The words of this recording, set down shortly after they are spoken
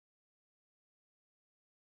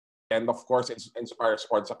and of course, Inspire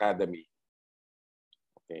Sports Academy.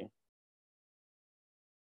 Okay.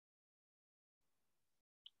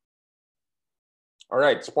 All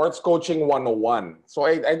right, Sports Coaching 101. So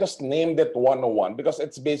I just named it 101 because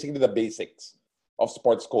it's basically the basics of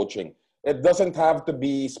sports coaching. It doesn't have to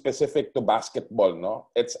be specific to basketball, no?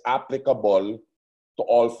 It's applicable to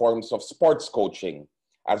all forms of sports coaching.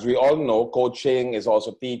 As we all know, coaching is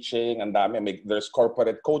also teaching, and there's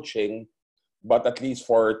corporate coaching, but at least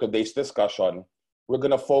for today's discussion, we're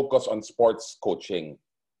gonna focus on sports coaching.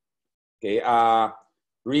 Okay.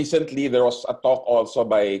 Recently there was a talk also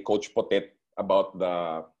by Coach Potet about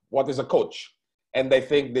what is a coach, and I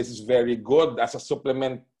think this is very good as a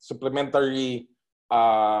supplementary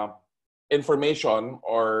information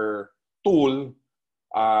or tool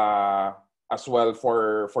as well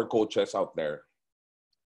for coaches out there.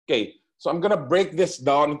 Okay, so I'm gonna break this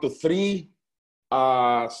down into three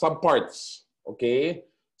subparts. Okay,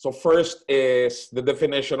 so first is the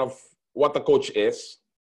definition of what a coach is.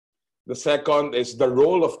 The second is the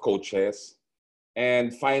role of coaches.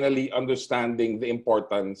 And finally, understanding the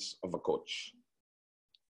importance of a coach.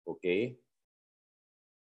 Okay.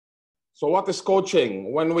 So what is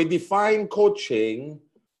coaching? When we define coaching,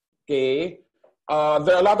 okay,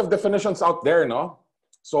 there are a lot of definitions out there, no?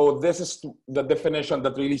 So this is the definition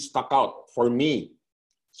that really stuck out for me.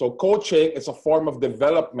 So coaching is a form of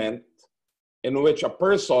development in which a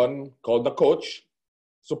person called the coach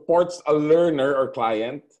supports a learner or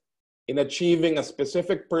client in achieving a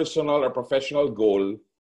specific personal or professional goal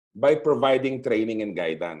by providing training and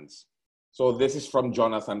guidance. So this is from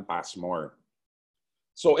Jonathan Passmore.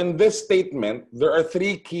 So in this statement, there are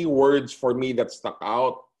three key words for me that stuck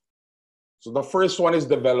out. So the first one is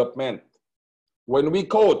development. When we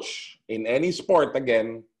coach in any sport,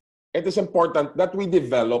 again, it is important that we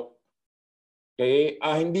develop. Okay?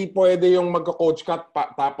 Hindi pwede yung magko-coach ka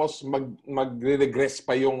tapos mag-regress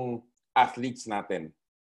pa yung athletes natin.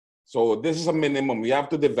 So this is a minimum. We have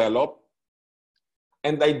to develop.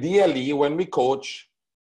 And ideally, when we coach,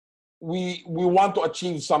 we want to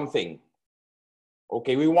achieve something.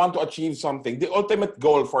 Okay, we want to achieve something. The ultimate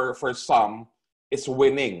goal for some is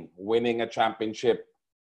winning a championship.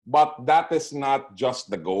 But that is not just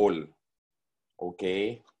the goal.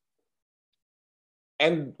 Okay?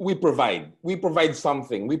 And we provide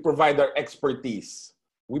something. We provide our expertise.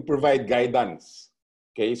 We provide guidance.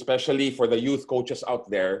 Okay, especially for the youth coaches out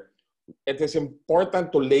there. It is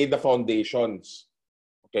important to lay the foundations,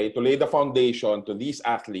 okay, to lay the foundation to these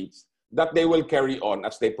athletes that they will carry on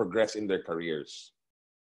as they progress in their careers.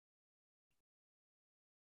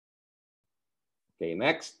 Okay,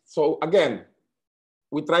 next. So again,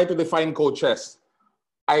 we try to define coaches.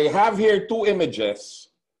 I have here two images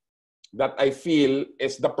that I feel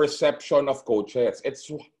is the perception of coaches.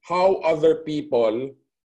 It's how other people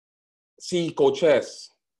see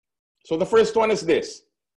coaches. So the first one is this.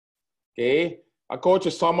 Okay, a coach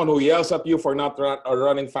is someone who yells at you for not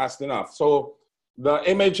running fast enough. So the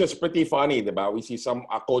image is pretty funny, diba? We see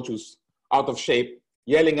a coach who's out of shape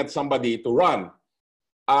yelling at somebody to run.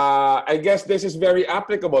 I guess this is very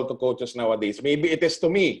applicable to coaches nowadays. Maybe it is to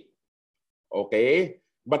me. Okay,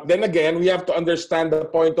 but then again, we have to understand the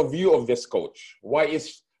point of view of this coach. Why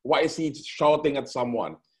is he shouting at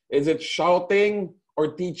someone? Is it shouting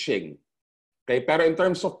or teaching? Okay, pero in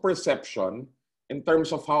terms of perception, in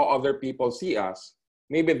terms of how other people see us,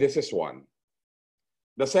 maybe this is one.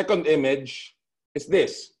 The second image is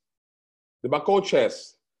this. Diba,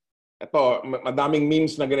 coaches? Ito, madaming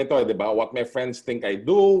memes na ganito, diba? What my friends think I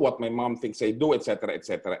do, what my mom thinks I do, etc.,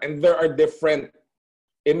 etc. And there are different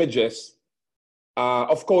images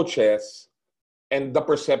of coaches and the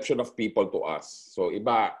perception of people to us. So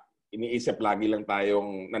iba, iniisip lagi lang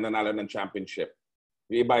tayong nananalo ng championship.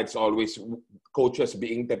 Yung iba, it's always coaches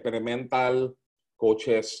being temperamental,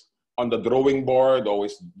 coaches on the drawing board,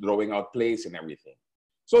 always drawing out plays and everything.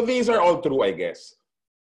 So these are all true, I guess.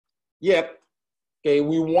 Yet, okay,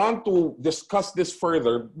 we want to discuss this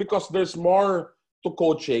further because there's more to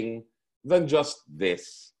coaching than just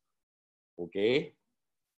this. Okay?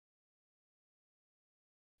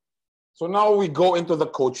 So now we go into the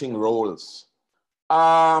coaching roles. There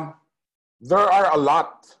are a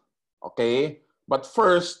lot, okay? But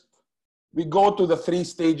first, we go to the 3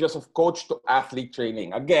 stages of coach to athlete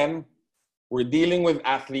training. Again, we're dealing with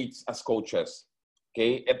athletes as coaches.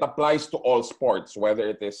 Okay, it applies to all sports, whether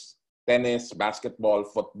it is tennis, basketball,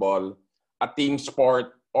 football, a team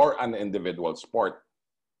sport, or an individual sport.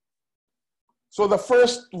 So the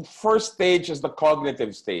first stage is the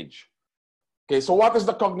cognitive stage. Okay, so what is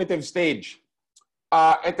the cognitive stage?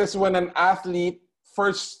 It is when an athlete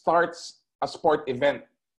first starts a sport event.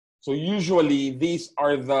 So usually, these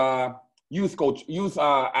are the youth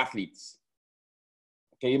athletes.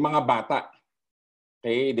 Okay, mga bata.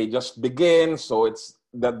 Okay, they just begin. So it's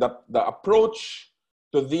the approach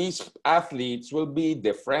to these athletes will be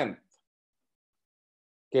different.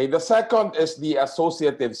 Okay, the second is the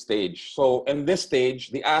associative stage. So in this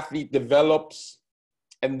stage, the athlete develops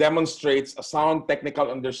and demonstrates a sound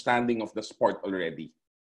technical understanding of the sport already.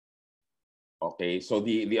 Okay, so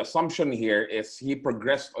the assumption here is he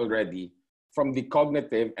progressed already from the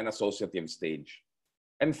cognitive and associative stage.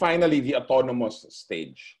 And finally, the autonomous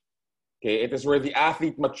stage. Okay, it is where the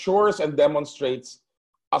athlete matures and demonstrates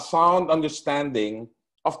a sound understanding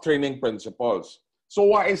of training principles. So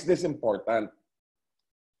why is this important?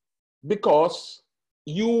 Because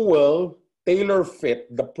you will tailor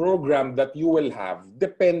fit the program that you will have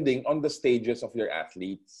depending on the stages of your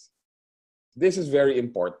athletes. This is very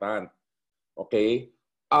important. Okay?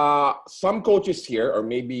 Some coaches here, or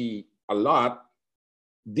maybe a lot,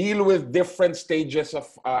 deal with different stages of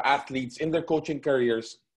athletes in their coaching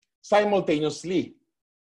careers simultaneously.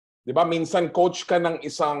 Diba? Minsan coach ka ng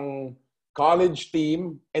isang college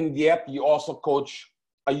team and yet you also coach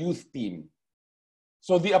a youth team.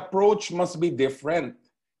 So the approach must be different.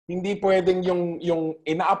 Hindi pwedeng yung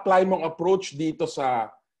ina-apply mong approach dito sa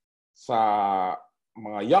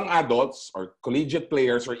mga young adults or collegiate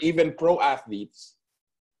players or even pro athletes,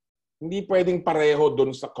 hindi pwedeng pareho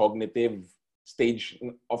dun sa cognitive stage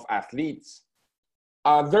of athletes.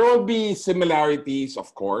 There will be similarities,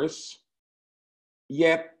 of course,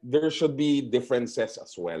 yet there should be differences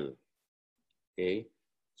as well. Okay?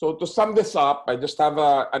 So to sum this up, I just have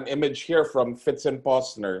an image here from Fitz and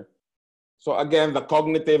Posner. So again, the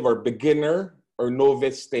cognitive or beginner or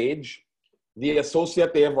novice stage, the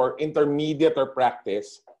associative or intermediate or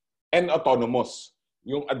practice, and autonomous,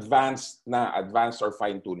 yung advanced or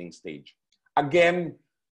fine-tuning stage. Again,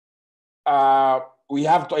 we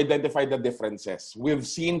have to identify the differences. We've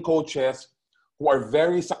seen coaches who are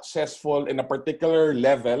very successful in a particular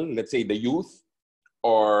level, let's say the youth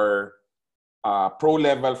or pro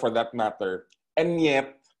level for that matter, and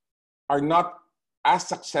yet are not as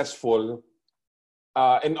successful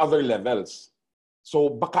in other levels. So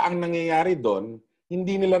baka ang nangyayari doon,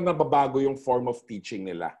 hindi nila nababago yung form of teaching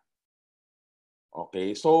nila.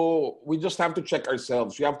 Okay, so we just have to check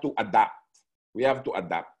ourselves. We have to adapt. We have to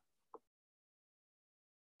adapt.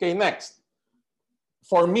 Okay, next.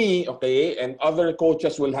 For me, okay, and other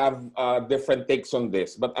coaches will have different takes on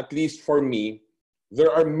this, but at least for me,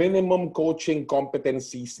 there are minimum coaching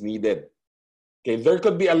competencies needed. Okay, there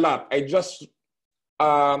could be a lot. I just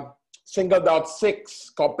singled out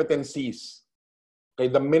 6 competencies. Okay,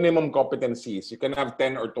 the minimum competencies. You can have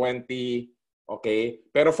 10 or 20. Okay,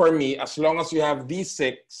 pero for me, as long as you have these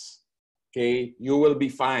 6, okay, you will be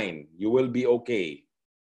fine. You will be okay.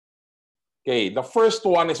 Okay, the first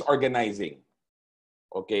one is organizing.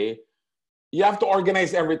 Okay, you have to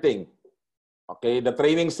organize everything. Okay, the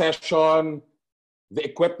training session, the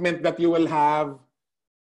equipment that you will have,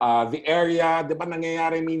 the area. Di ba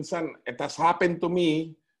nangyayari minsan, it has happened to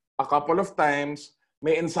me a couple of times,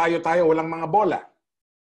 may ensayo tayo, walang mga bola.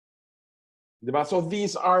 Di ba? So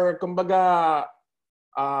these are, kumbaga,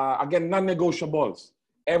 again, non-negotiables.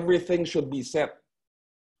 Everything should be set.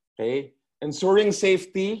 Okay? Ensuring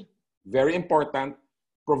safety, very important.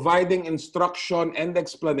 Providing instruction and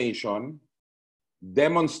explanation,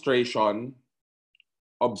 demonstration,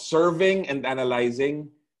 observing and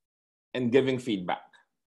analyzing, and giving feedback.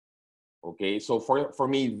 Okay, so for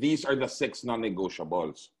me, these are the 6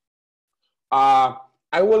 non-negotiables.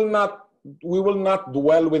 We will not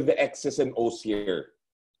dwell with the X's and O's here.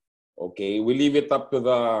 Okay, we leave it up to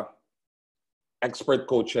the expert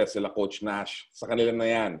coaches, sila Coach Nash, sa kanila na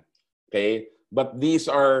yan. Okay, but these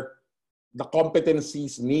are the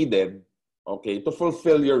competencies needed, okay, to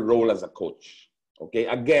fulfill your role as a coach. Okay,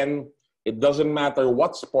 again, it doesn't matter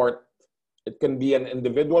what sport. It can be an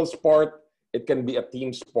individual sport. It can be a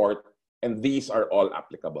team sport. And these are all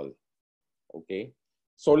applicable. Okay?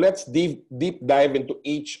 So let's deep dive into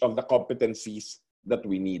each of the competencies that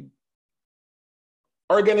we need.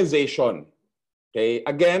 Organization. Okay?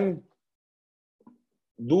 Again,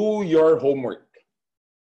 do your homework.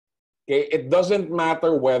 Okay? It doesn't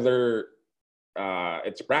matter whether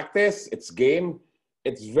it's practice, it's game.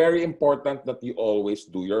 It's very important that you always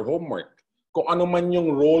do your homework. Kung ano man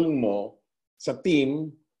yung role mo sa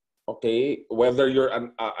team, okay, whether you're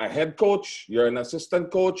a head coach, you're an assistant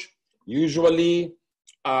coach, usually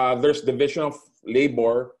there's division of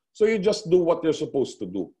labor, so you just do what you're supposed to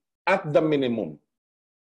do at the minimum.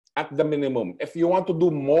 At the minimum. If you want to do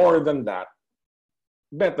more than that,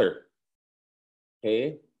 better.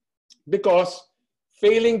 Okay? Because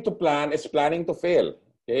failing to plan is planning to fail.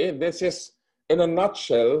 Okay, this is in a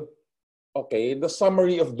nutshell. Okay, the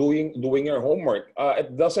summary of doing your homework.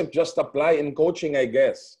 It doesn't just apply in coaching, I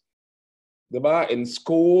guess. Diba? In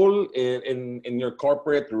school, in your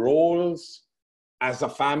corporate roles, as a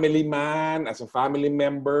family man, as a family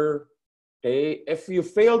member. Okay, if you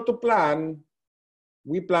fail to plan,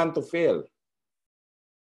 we plan to fail.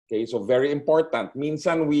 Okay, so very important.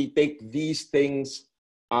 Minsan we take these things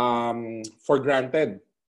for granted.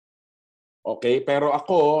 Okay, pero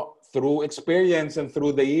ako, through experience and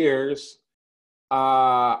through the years,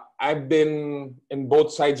 I've been in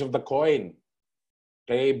both sides of the coin.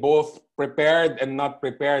 Okay, both prepared and not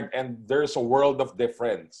prepared, and there's a world of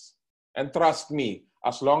difference. And trust me,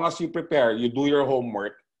 as long as you prepare, you do your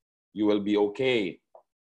homework, you will be okay.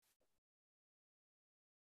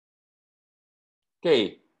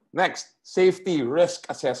 Okay, next, safety risk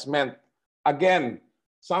assessment. Again,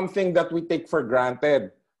 something that we take for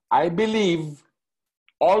granted. I believe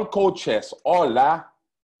all coaches,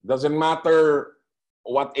 doesn't matter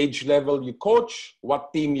what age level you coach,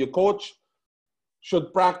 what team you coach,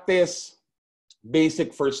 should practice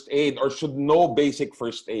basic first aid or should know basic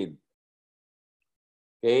first aid.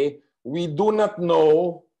 Okay? We do not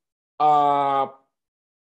know, there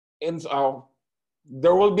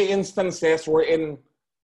will be instances wherein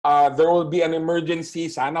there will be an emergency,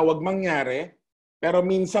 sana wag mangyari, pero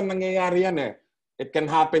minsan nangyayari yan eh. It can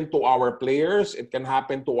happen to our players, it can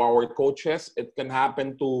happen to our coaches, it can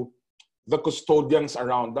happen to the custodians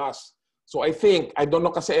around us. So I think, I don't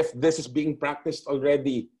know kasi if this is being practiced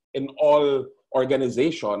already in all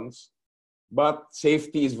organizations, but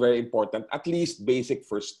safety is very important, at least basic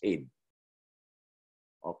first aid.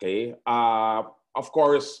 Okay? Of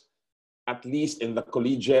course, at least in the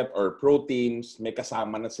collegiate or pro teams, may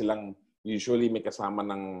kasama na silang, usually may kasama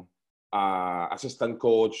ng assistant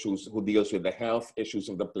coach who deals with the health issues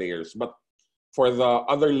of the players. But for the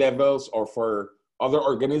other levels or for other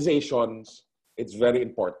organizations, it's very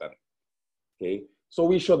important. Okay? So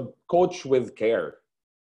we should coach with care.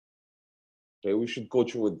 Okay? We should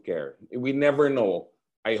coach with care. We never know.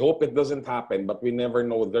 I hope it doesn't happen, but we never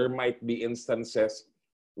know. There might be instances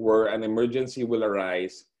where an emergency will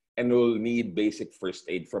arise and we'll need basic first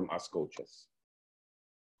aid from us coaches.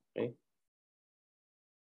 Okay?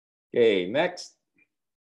 Okay, next.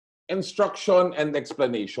 Instruction and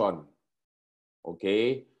explanation.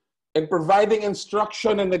 Okay? In providing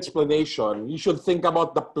instruction and explanation, you should think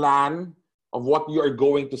about the plan of what you are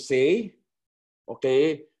going to say,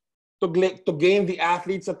 okay, to gain the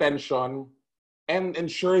athlete's attention and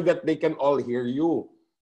ensure that they can all hear you.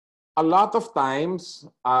 A lot of times,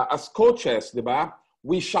 as coaches, diba,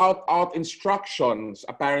 we shout out instructions,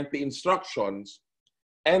 apparently instructions,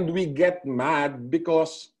 and we get mad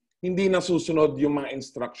because hindi nasusunod yung mga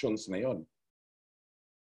instructions na yon.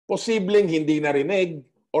 Posibleng hindi narinig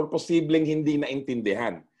or posibleng hindi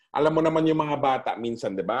naintindihan. Alam mo naman yung mga bata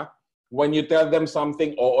minsan, di ba? When you tell them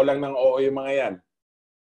something, oo lang ng oo yung mga yan.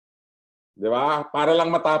 Di ba? Para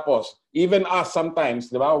lang matapos. Even us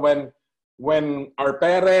sometimes, di ba? When our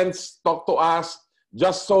parents talk to us,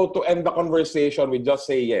 just so to end the conversation, we just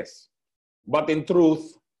say yes. But in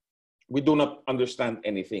truth, we do not understand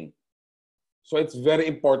anything. So it's very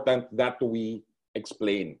important that we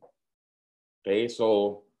explain. Okay?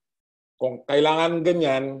 So, kung kailangan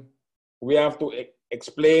ganyan, we have to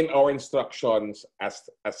explain our instructions as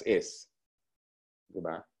is.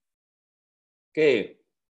 Diba? Okay.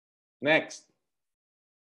 Next.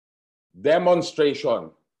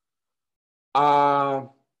 Demonstration.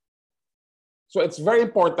 So it's very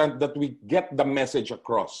important that we get the message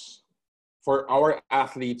across for our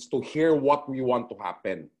athletes to hear what we want to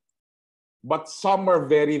happen. But some are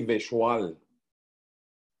very visual.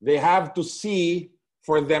 They have to see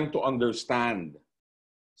for them to understand.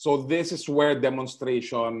 So this is where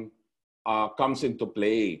demonstration comes into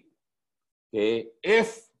play. Okay?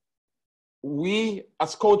 If we,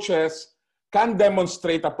 as coaches, can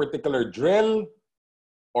demonstrate a particular drill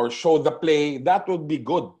or show the play, that would be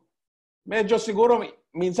good. Medyo siguro,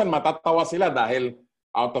 minsan matatawa sila dahil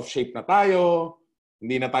out of shape na tayo,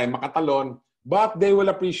 hindi na tayo makatalon, but they will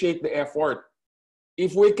appreciate the effort.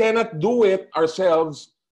 If we cannot do it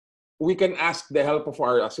ourselves, we can ask the help of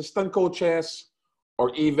our assistant coaches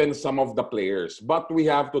or even some of the players. But we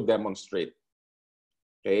have to demonstrate.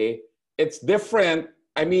 Okay? It's different.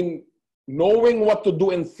 I mean, knowing what to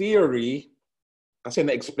do in theory, kasi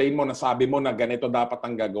na-explain mo, nasabi mo na ganito dapat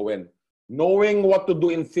ang gagawin. Knowing what to do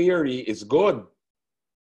in theory is good.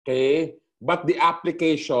 Okay? But the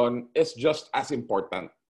application is just as important.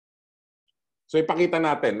 So ipakita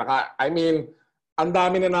natin. ang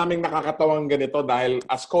dami na naming nakakatawang ganito dahil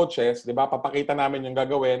as coaches, di ba, papakita namin yung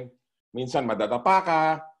gagawin. Minsan madadapa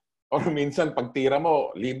ka, or minsan pagtira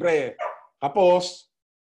mo, libre. Tapos,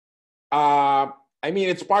 I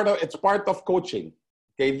mean, it's part of coaching.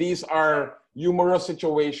 Okay, these are humorous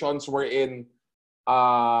situations wherein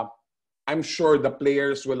I'm sure the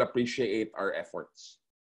players will appreciate our efforts.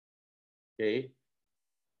 Okay.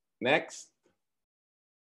 Next,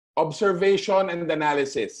 observation and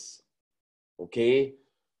analysis. Okay.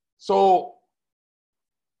 So,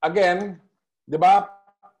 again, di ba,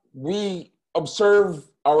 we observe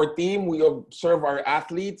our team, we observe our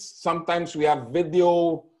athletes. Sometimes we have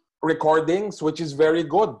video recordings, which is very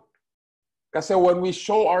good. Kasi when we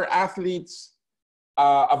show our athletes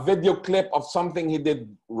a video clip of something he did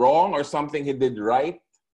wrong or something he did right,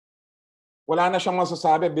 wala na siyang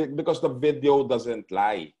masasabi because the video doesn't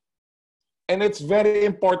lie. And it's very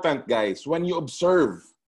important, guys, when you observe,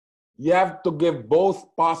 you have to give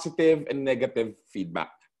both positive and negative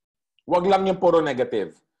feedback. Wag lang yung puro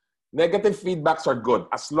negative. Negative feedbacks are good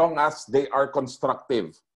as long as they are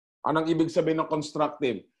constructive. Anong ibig sabihin ng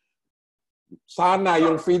constructive? Sana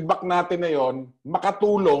yung feedback natin na yon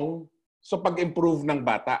makatulong sa pag-improve ng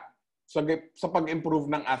bata, sa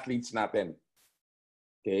pag-improve ng athletes natin.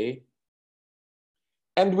 Okay?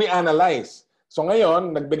 And we analyze. So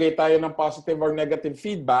ngayon, nagbigay tayo ng positive or negative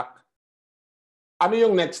feedback. Ano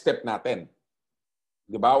yung next step natin?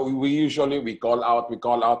 Diba? We call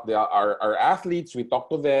out our athletes, we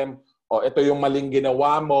talk to them, ito yung maling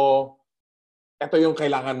ginawa mo, ito yung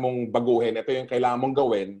kailangan mong baguhin, ito yung kailangan mong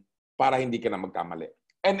gawin para hindi ka na magkamali.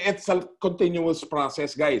 And it's a continuous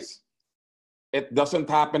process, guys. It doesn't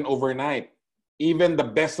happen overnight. Even the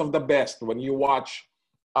best of the best, when you watch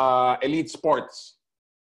elite sports,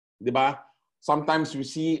 diba? Sometimes we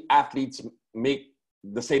see athletes make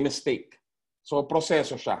the same mistake. So,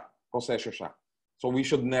 proseso siya. So, we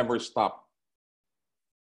should never stop.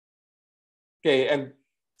 Okay, and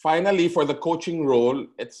finally, for the coaching role,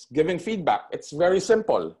 it's giving feedback. It's very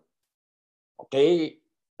simple. Okay?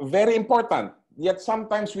 Very important. Yet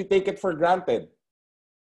sometimes we take it for granted.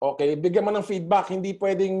 Okay? Bigyan mo ng feedback. Hindi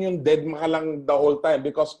pwedeng yung dead ka lang the whole time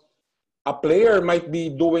because a player might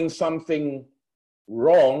be doing something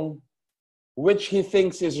wrong which he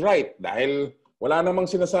thinks is right dahil wala namang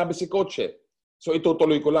sinasabi si coach eh. So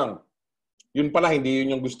itutuloy ko lang. Yun pala, hindi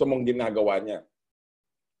yun yung gusto mong ginagawa niya.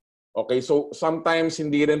 Okay, so sometimes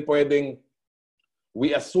hindi rin pwedeng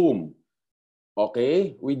we assume.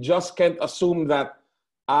 Okay? We just can't assume that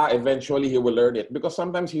eventually he will learn it because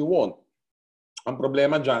sometimes he won't. Ang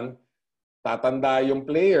problema dyan, tatanda yung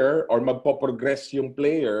player or magpo-progress yung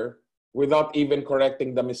player without even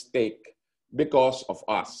correcting the mistake because of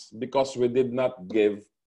us, because we did not give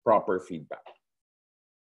proper feedback.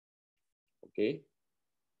 Okay?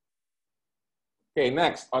 Okay,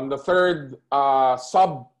 next. On the third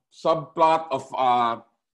subplot of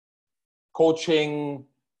coaching,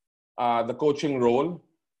 the coaching role,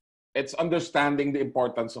 it's understanding the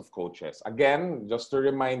importance of coaches. Again, just to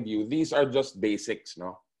remind you, these are just basics,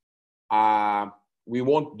 no? We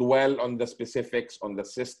won't dwell on the specifics, on the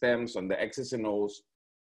systems, on the X's and O's.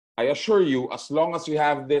 I assure you, as long as you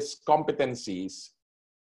have these competencies,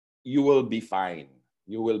 you will be fine.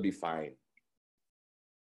 You will be fine.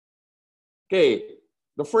 Okay,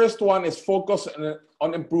 the first one is focus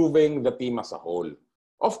on improving the team as a whole.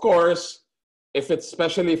 Of course,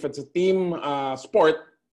 especially if it's a team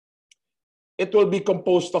sport, it will be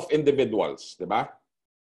composed of individuals, di ba?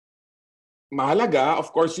 Mahalaga,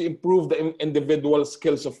 of course, you improve the individual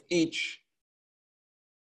skills of each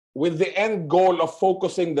with the end goal of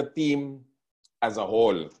focusing the team as a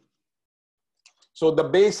whole. So the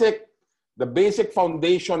basic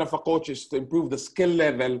foundation of a coach is to improve the skill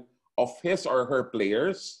level of his or her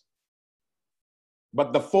players.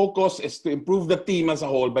 But the focus is to improve the team as a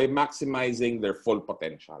whole by maximizing their full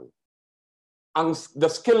potential. The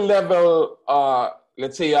skill level,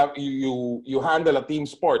 let's say you handle a team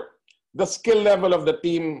sport, the skill level of the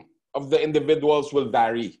team, of the individuals will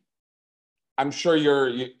vary. I'm sure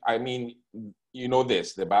I mean, you know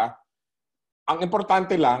this, di ba? Ang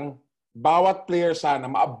importante lang, bawat player sana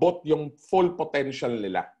maabot yung full potential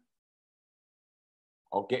nila.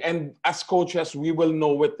 Okay, and as coaches, we will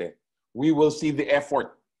know it eh. We will see the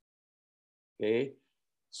effort. Okay,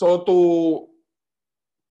 so to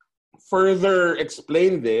further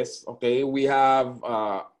explain this, okay, we have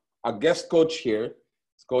a guest coach here,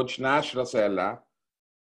 Coach Nash Rosella,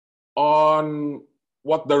 on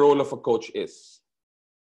what the role of a coach is.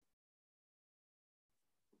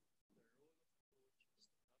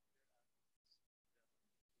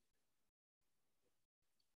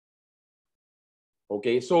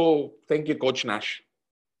 Okay, so thank you, Coach Nash.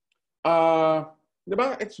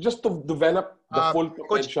 Diba? It's just to develop the full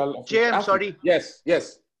Coach potential of each Jem, athlete. sorry. Yes,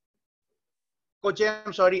 yes. Coach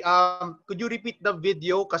Jem, sorry. Could you repeat the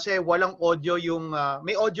video kasi walang audio yung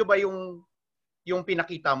may audio ba yung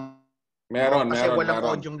pinakita mo? Meron, Kasi meron, walang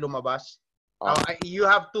meron. audio yung lumabas. You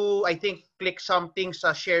have to, I think, click something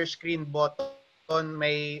sa share screen button.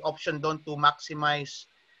 May option doon to maximize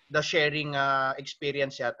the sharing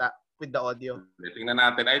experience yata with the audio. Tingnan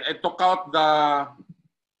natin. I took out the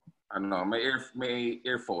may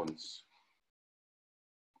earphones.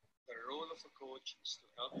 The role of a coach is to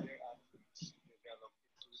help their athletes develop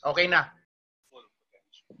okay na. Full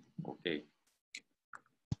potential. Okay.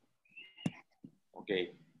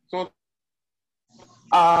 Okay. So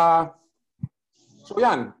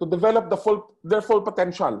yan, to develop their full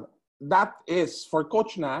potential. That is, for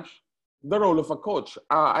Coach Nash, the role of a coach.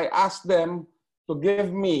 I asked them to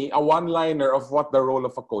give me a one-liner of what the role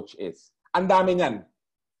of a coach is. Ang dami niyan.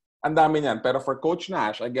 Ang dami niyan. Pero for Coach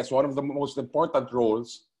Nash, I guess one of the most important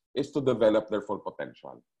roles is to develop their full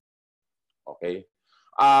potential. Okay?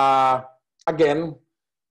 Again,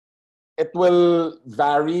 it will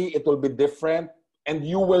vary, it will be different, and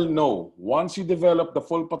you will know. Once you develop the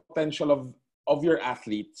full potential of your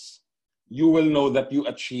athletes, you will know that you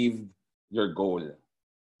achieved your goal.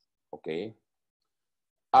 Okay?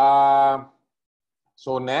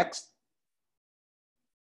 So next,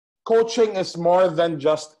 coaching is more than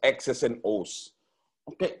just X's and O's.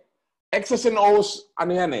 Okay? X's and O's,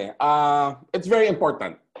 ano yan eh? It's very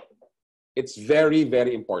important. It's very,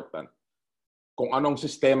 very important. Kung anong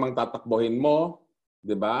sistemang tatakbohin mo,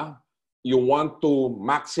 di ba? You want to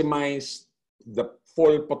maximize the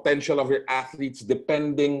full potential of your athletes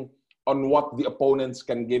depending on what the opponents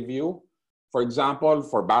can give you. For example,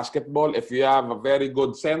 for basketball, if you have a very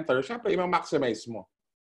good center, syempre, i-maximize mo.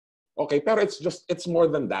 Okay, pero it's more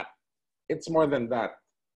than that. It's more than that.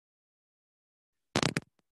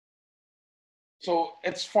 So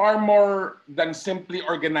it's far more than simply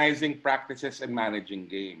organizing practices and managing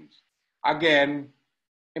games. Again,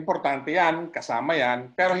 importante yan, kasama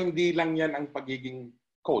yan, pero hindi lang yan ang pagiging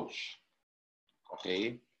coach.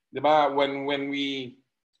 Okay? 'Di ba, when we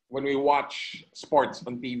watch sports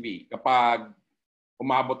on TV, kapag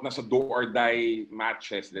umabot na sa do or die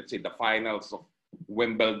matches, let's say the finals of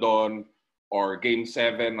Wimbledon or Game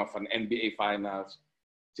 7 of an NBA Finals,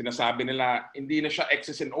 sinasabi nila hindi na siya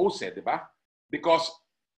X's and O's, di ba? Because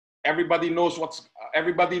everybody knows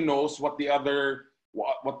what the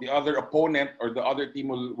other opponent or the other team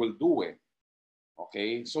will do eh.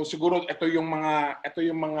 Okay? So siguro ito yung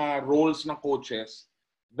mga roles ng coaches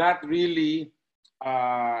that really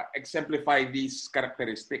exemplify these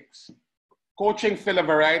characteristics. Coaching fill a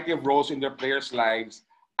variety of roles in their players' lives,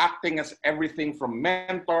 acting as everything from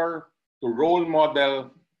mentor to role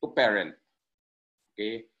model to parent.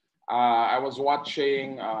 Okay? I was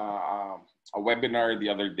watching a webinar the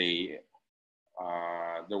other day.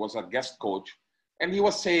 There was a guest coach, and he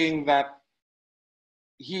was saying that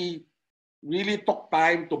he really took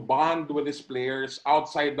time to bond with his players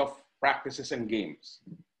outside of practices and games.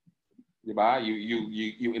 Diba?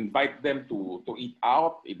 You invite them to eat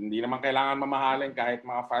out. Hindi naman kailangan mamahalin kahit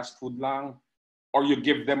mga fast food lang. Or you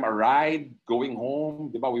give them a ride going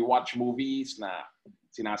home. Diba? We watch movies na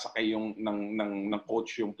sinasakay ng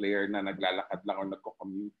coach yung player na naglalakad lang or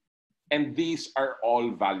nagko-commute. And these are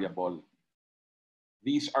all valuable.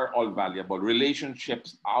 These are all valuable.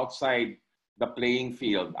 Relationships outside the playing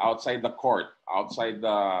field, outside the court, outside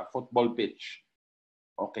the football pitch,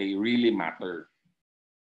 okay, really matter.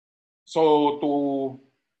 So to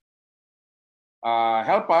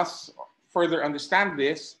help us further understand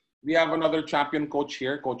this, we have another champion coach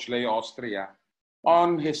here, Coach Leo Austria,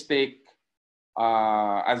 on his take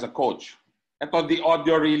as a coach. Ito, the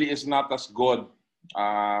audio really is not as good.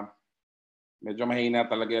 Medyo mahina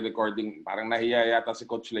talaga yung recording. Parang nahiya yata si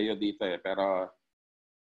Coach Leo dito eh. Pero,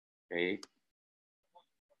 okay.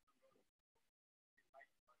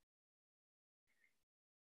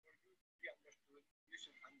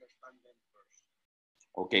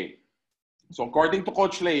 Okay. So according to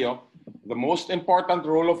Coach Leo, the most important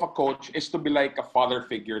role of a coach is to be like a father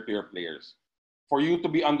figure to your players. For you to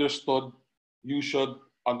be understood, you should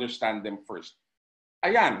understand them first.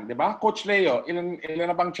 Ayan, di ba? Coach Leo, ilan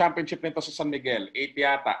na bang championship nito sa San Miguel? 8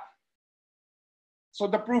 yata. So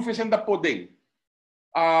the proof is in the pudding.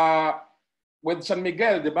 With San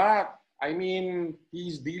Miguel, di ba? I mean,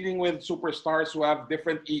 he's dealing with superstars who have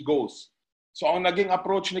different egos. So ang naging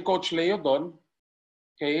approach ni Coach Leo doon,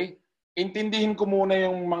 okay, intindihin ko muna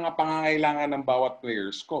yung mga pangangailangan ng bawat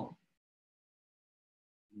players ko.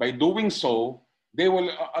 By doing so, they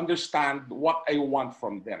will understand what I want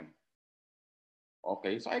from them.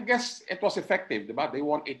 Okay, so I guess it was effective, diba? They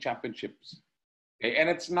won 8 championships. Okay, and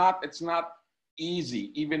it's not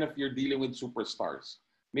easy, even if you're dealing with superstars.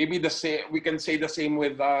 Maybe we can say the same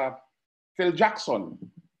with Phil Jackson.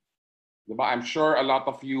 Diba? I'm sure a lot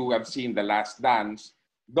of you have seen The Last Dance,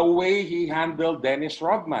 the way he handled Dennis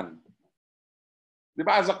Rodman.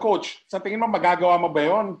 Diba? As a coach, sa tingin mo, magagawa mo ba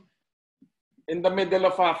yun? In the middle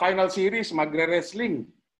of a final series, magre-wrestling.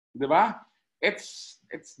 Diba? It's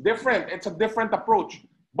different. It's a different approach.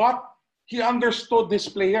 But he understood this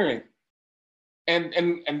player. And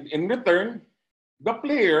in return, the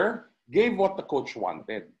player gave what the coach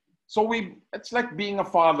wanted. So it's like being a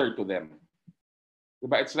father to them.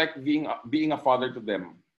 Diba? It's like being a father to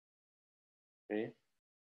them. Okay?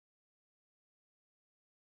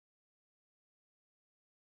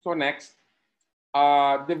 So next,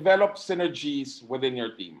 develop synergies within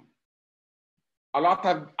your team. A lot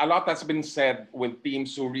has been said with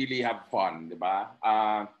teams who really have fun,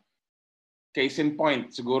 diba? Case in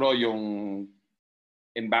point, siguro yung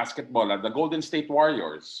in basketball, the Golden State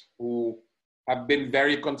Warriors, who have been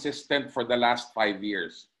very consistent for the last 5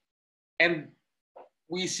 years. And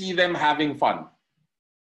we see them having fun.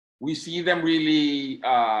 We see them really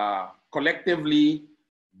collectively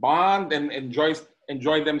bond and enjoy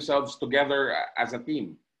themselves together as a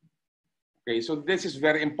team. Okay, so this is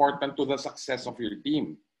very important to the success of your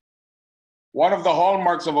team. One of the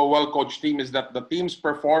hallmarks of a well-coached team is that the team's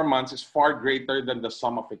performance is far greater than the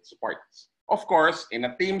sum of its parts. Of course, in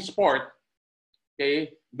a team sport,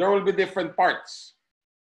 okay, there will be different parts.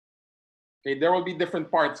 Okay, there will be different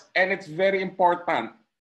parts. And it's very important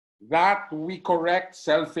that we correct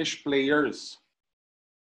selfish players.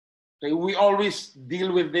 Okay, we always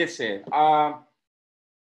deal with this.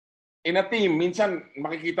 In a team, minsan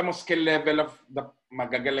makikita mo skill level of the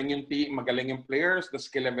magagaling yung team, magaling yung players, the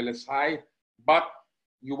skill level is high, but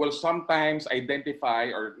you will sometimes identify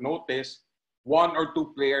or notice 1 or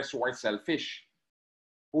 2 players who are selfish,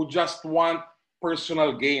 who just want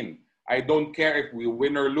personal gain. I don't care if we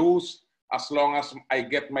win or lose, as long as I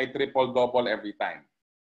get my triple-double every time.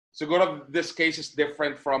 Siguro this case is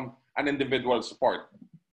different from an individual sport.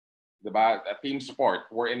 Diba? A team sport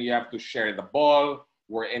wherein you have to share the ball,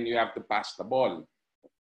 wherein you have to pass the ball.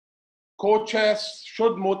 Coaches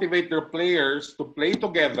should motivate their players to play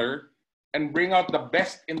together and bring out the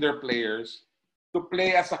best in their players to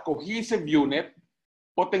play as a cohesive unit,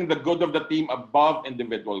 putting the good of the team above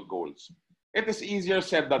individual goals. It is easier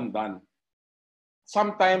said than done.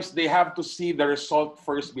 Sometimes they have to see the result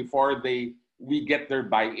first before we get their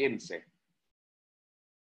buy-ins.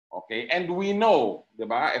 Okay, and we know,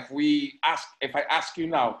 diba? If I ask you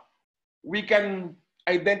now, we can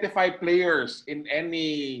identify players in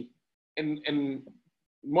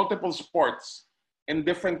multiple sports in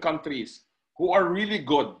different countries who are really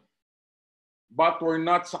good, but were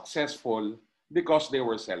not successful because they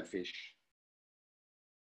were selfish.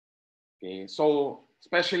 Okay, so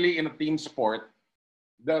especially in a team sport,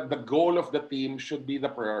 the goal of the team should be the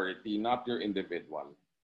priority, not your individual.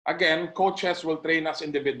 Again, coaches will train us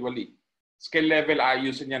individually. Skill level,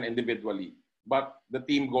 ayusin yan individually. But the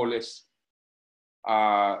team goal is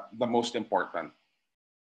the most important.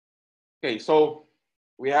 Okay, so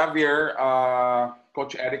we have here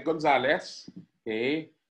Coach Eric Gonzalez, okay,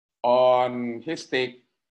 on his take.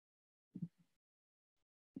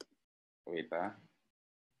 Wait,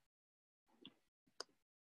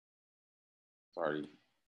 sorry.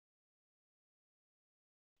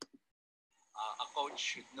 A coach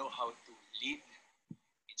should know how to lead,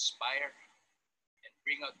 inspire, and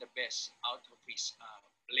bring out the best out of his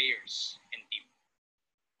players and team.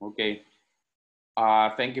 Okay.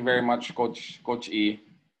 Thank you very much, Coach E.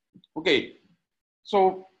 Okay.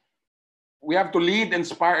 So we have to lead,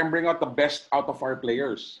 inspire, and bring out the best out of our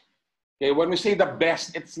players. Okay. When we say the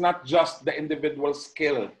best, it's not just the individual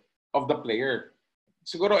skill of the player.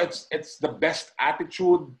 Siguro it's the best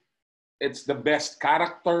attitude, it's the best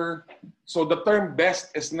character. So the term best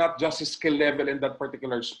is not just his skill level in that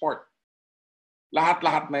particular sport.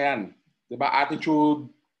 Lahat-lahat na yan. Diba? Attitude,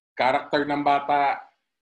 character ng bata,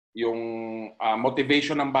 yung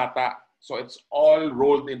motivation ng bata. So it's all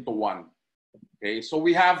rolled into one. Okay? So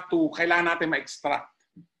kailangan natin ma-extract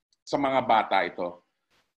sa mga bata ito.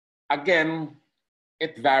 Again,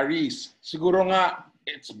 it varies. Siguro nga,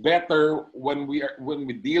 it's better when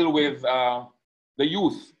we deal with the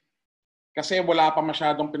youth. Kasi wala pa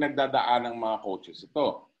masyadong pinagdadaan ng mga coaches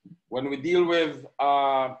ito. When we deal with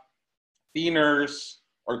teeners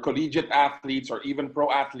or collegiate athletes or even pro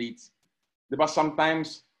athletes, diba,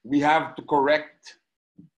 sometimes we have to correct.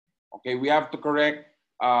 Okay, we have to correct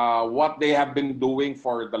what they have been doing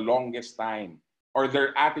for the longest time or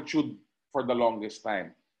their attitude for the longest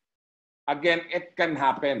time. Again, it can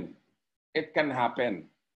happen. It can happen,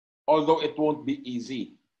 although it won't be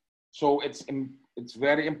easy. So it's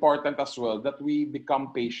very important as well that we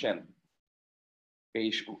become patient.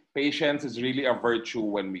 Patience is really a virtue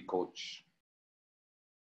when we coach.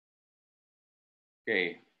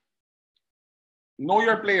 Okay. Know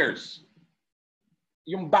your players.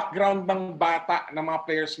 Yung background ng bata ng mga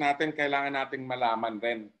players natin, kailangan nating malaman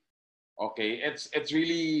rin. Okay? It's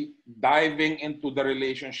really diving into the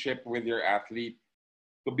relationship with your athlete.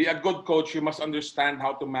 To be a good coach, you must understand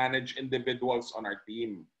how to manage individuals on our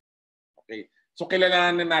team. Okay? So,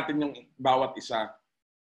 kilalanin natin yung bawat isa.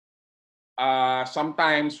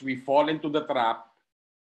 Sometimes we fall into the trap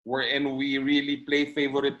wherein we really play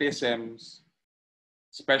favoritisms,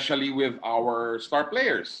 especially with our star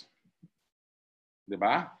players.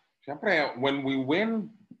 Diba? Siyempre, when we win,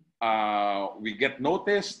 we get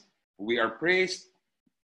noticed, we are praised,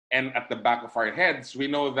 and at the back of our heads, we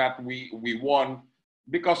know that we won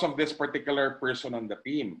because of this particular person on the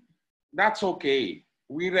team. That's okay.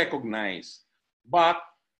 We recognize. But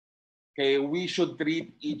okay, we should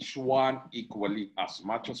treat each one equally as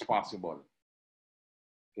much as possible.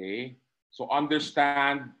 Okay? So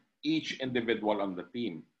understand each individual on the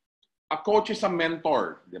team. A coach is a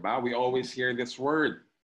mentor, di ba? We always hear this word.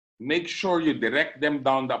 Make sure you direct them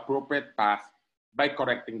down the appropriate path by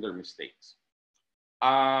correcting their mistakes.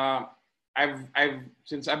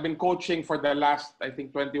 Since I've been coaching for the last, I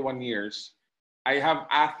think, 21 years, I have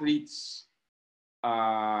athletes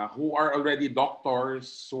who are already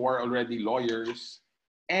doctors, who are already lawyers,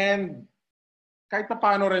 and kahit na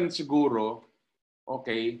paano rin siguro,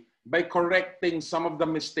 okay, by correcting some of the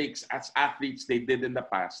mistakes as athletes they did in the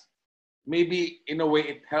past, maybe in a way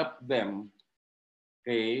it helped them,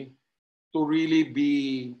 okay, to really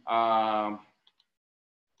be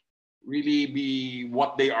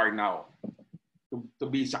what they are now, to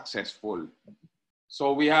be successful.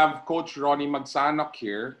 So we have Coach Ronnie Magsanok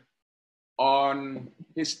here on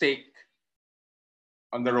his take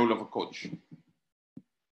on the role of a coach. My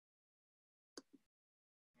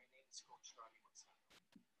name is Coach Ronnie Manzano.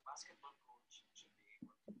 Basketball coach should be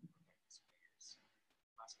able to protect his players.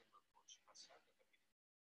 Basketball coach must have the ability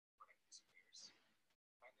to protect his players.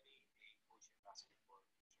 Finally, a coach in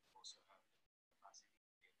basketball should also have the capacity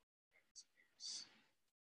to be able to protect his players.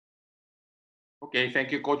 Okay, thank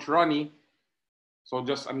you, Coach Ronnie. So I'm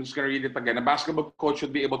just going to read it again. A basketball coach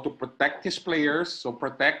should be able to protect his players. So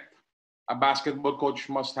protect. A basketball coach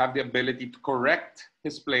must have the ability to correct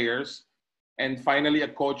his players. And finally, a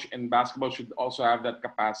coach in basketball should also have that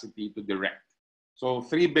capacity to direct. So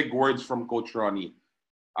 3 big words from Coach Ronnie.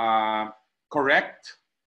 Correct,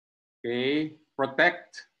 okay,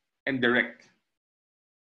 protect, and direct.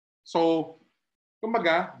 So,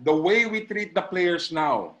 kumbaga, the way we treat the players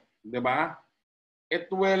now, di ba? It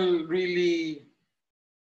will really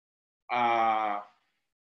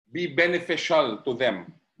be beneficial to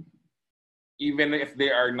them, even if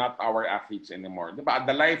they are not our athletes anymore. Diba?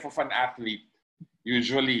 The life of an athlete,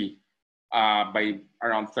 usually by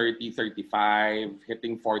around 30, 35,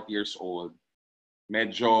 hitting 40 years old,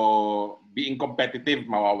 medyo being competitive,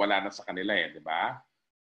 mawawala na sa kanila eh, di ba?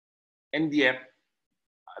 And yet,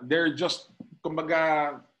 they're just,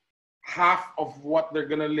 kumbaga, half of what they're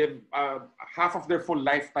gonna live, half of their full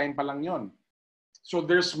lifetime pa lang yun. So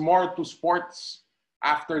there's more to sports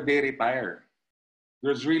after they retire.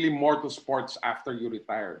 There's really more to sports after you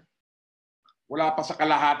retire. Wala pa sa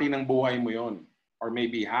kalahati ng buhay mo yun, or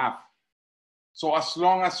maybe half. So as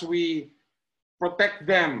long as we protect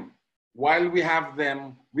them while we have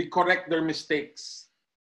them, we correct their mistakes,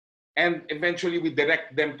 and eventually we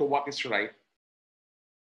direct them to what is right.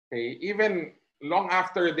 Okay, even long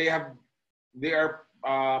after they are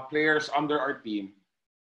players under our team,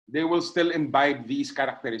 they will still imbibe these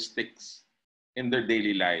characteristics in their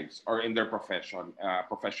daily lives or in their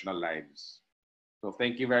professional lives. So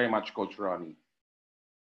thank you very much, Coach Ronnie.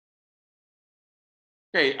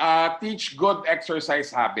 Okay, teach good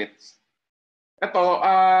exercise habits. Ito,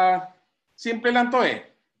 simple lang to eh.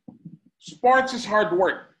 Sports is hard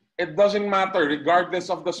work. It doesn't matter regardless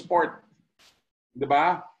of the sport.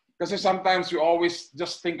 Diba? Kasi sometimes we always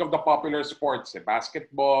just think of the popular sports, eh?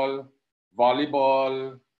 Basketball,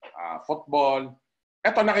 volleyball, football.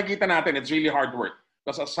 Ito, nakikita natin, it's really hard work.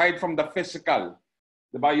 Because aside from the physical,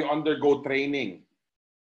 diba, you undergo training.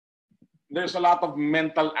 There's a lot of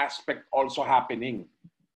mental aspect also happening.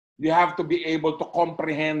 You have to be able to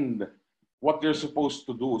comprehend what you're supposed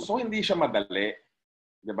to do. So, hindi siya madali.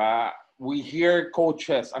 Diba? We hear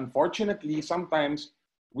coaches, unfortunately, sometimes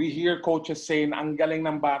we hear coaches say na ang galing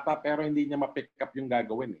ng bata pero hindi niya ma-pick up yung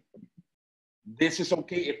gagawin. Eh. This is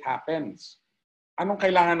okay, it happens. Anong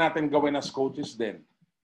kailangan natin gawin as coaches din?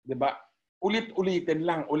 'Di ba? Ulit-ulitin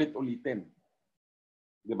lang, ulit-ulitin.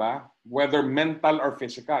 'Di ba? Whether mental or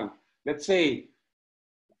physical. Let's say,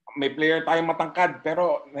 may player tayong matangkad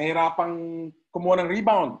pero nahirapang kumuha ng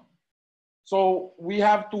rebound. So, we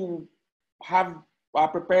have to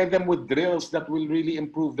prepare them with drills that will really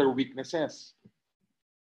improve their weaknesses.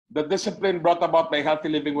 The discipline brought about by healthy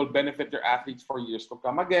living will benefit your athletes for years to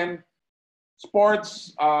come. Again,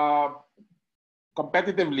 sports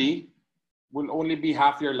competitively will only be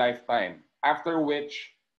half your lifetime. After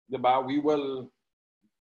which, diba, we will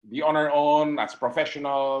be on our own as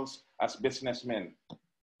professionals, as businessmen.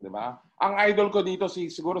 Diba? Ang idol ko dito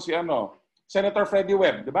siguro si Senator Freddie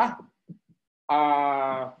Webb, diba?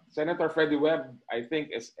 Senator Freddie Webb, I think,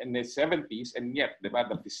 is in his 70s, and yet, diba,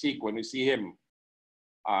 the physique, when we see him,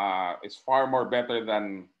 is far more better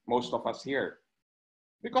than most of us here.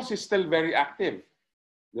 Because he's still very active.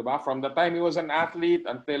 Diba? From the time he was an athlete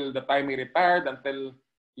until the time he retired, until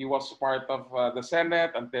he was part of the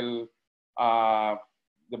Senate, until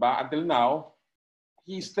until now,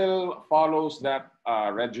 he still follows that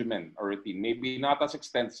regimen or routine. Maybe not as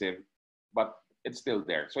extensive, but it's still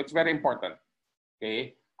there. So it's very important.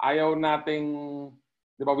 Okay? Ayaw nating,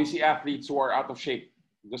 diba, we see athletes who are out of shape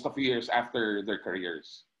just a few years after their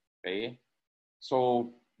careers. Okay?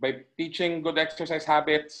 So by teaching good exercise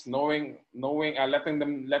habits, letting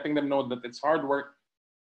them know that it's hard work,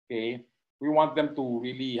 okay, we want them to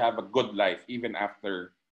really have a good life even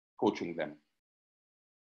after coaching them.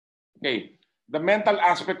 Okay, the mental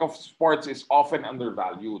aspect of sports is often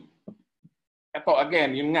undervalued. Ito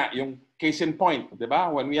again, yung case in point, di ba?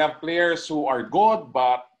 When we have players who are good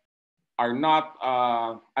but are not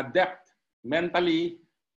adept mentally,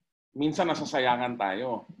 minsan nasasayangan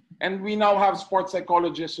tayo. And we now have sports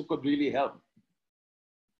psychologists who could really help.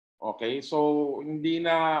 Okay, so hindi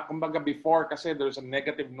na, kumbaga before kasi there's a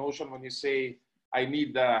negative notion when you say, I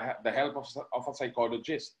need the help of a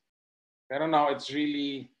psychologist. Pero now it's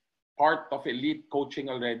really part of elite coaching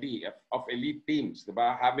already, of elite teams,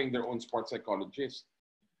 diba? Having their own sports psychologist.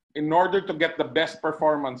 In order to get the best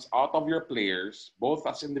performance out of your players, both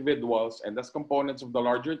as individuals and as components of the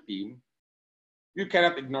larger team, you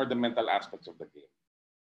cannot ignore the mental aspects of the game.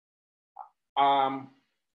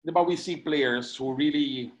 Diba, we see players who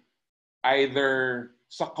really either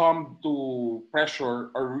succumb to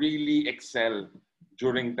pressure or really excel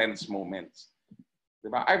during tense moments.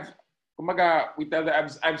 Diba? We tell them,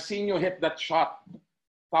 I've seen you hit that shot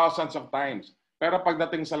thousands of times. Pero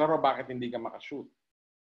pagdating sa laro, bakit hindi ka makashoot?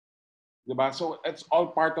 Diba? So it's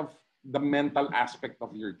all part of the mental aspect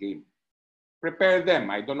of your game. Prepare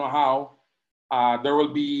them. I don't know how. There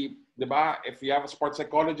will be, diba? If you have a sports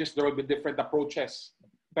psychologist, there will be different approaches.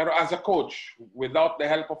 Pero as a coach, without the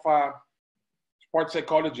help of a sports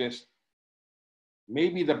psychologist,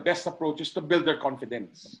 maybe the best approach is to build their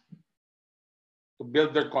confidence. To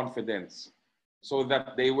build their confidence so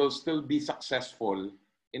that they will still be successful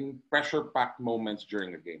in pressure-packed moments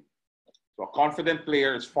during a game. So a confident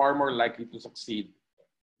player is far more likely to succeed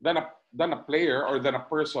than a player or than a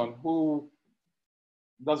person who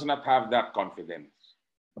does not have that confidence.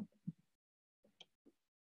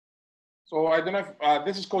 So I don't know if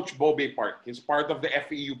this is Coach Bobe Park. He's part of the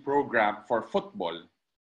FEU program for football.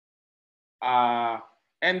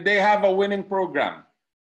 And they have a winning program.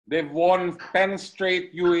 They've won 10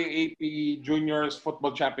 straight UAAP Juniors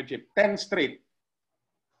Football Championship. 10 straight.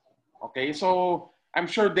 Okay, so I'm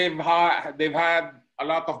sure they've had a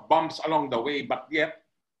lot of bumps along the way, but yet,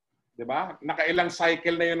 diba? Nakailang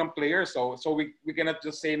cycle na yun ng player. So we cannot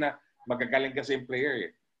just say na magagaling kasi yung player.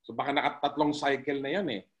 Eh. So baka nakatatlong cycle na yun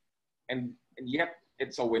eh. And yet,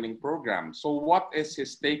 it's a winning program. So what is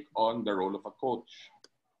his take on the role of a coach?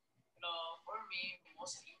 For me, the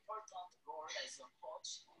most important role as a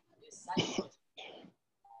coach is psychology.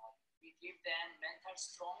 We give them mental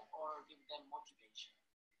strong or give them motivation.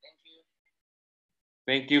 Thank you.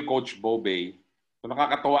 Thank you, Coach Bobe. So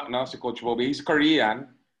nakakatawa na si Coach Bobe. He's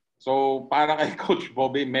Korean. So para kay Coach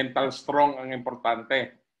Bobe, mental strong ang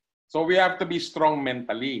importante. So we have to be strong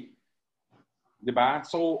mentally. Diba?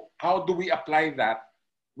 So how do we apply that?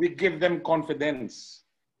 We give them confidence.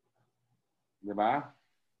 Diba?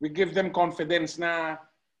 We give them confidence na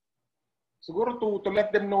siguro to let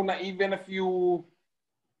them know na even if you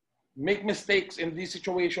make mistakes in these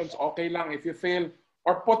situations, okay lang. If you fail,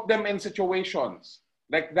 or put them in situations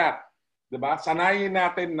like that. Diba? Sanayin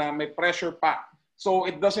natin na may pressure pa. So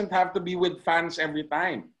it doesn't have to be with fans every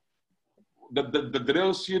time. The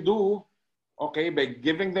drills you do, okay, by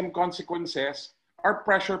giving them consequences are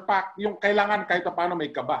pressure-packed. Yung kailangan kahit paano may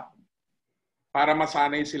kaba para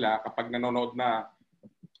masanay sila kapag nanonood na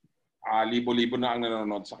libo-libo na ang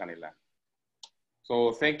nanonood sa kanila.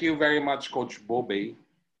 So thank you very much, Coach Bobe.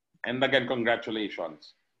 And again,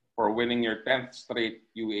 congratulations for winning your 10th straight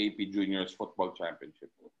UAAP Juniors Football Championship.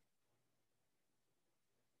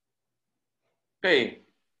 Okay.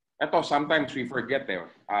 Ito, sometimes we forget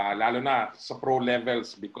lalo na sa pro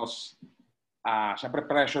levels because syempre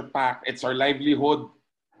pressure pack, it's our livelihood.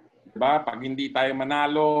 Diba? Pag hindi tayo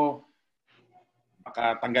manalo,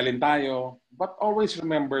 baka tanggalin tayo. But always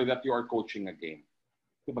remember that you are coaching a game.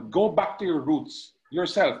 Diba? Go back to your roots,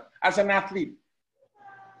 yourself, as an athlete.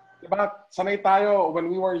 Diba? Sanay tayo when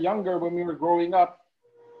we were younger, when we were growing up.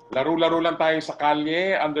 Laro-laro lang tayo sa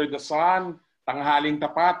kalye, under the sun, tanghaling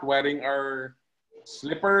tapat, wearing our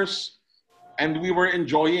slippers, and we were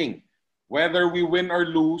enjoying. Whether we win or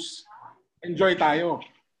lose, enjoy tayo.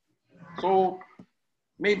 So,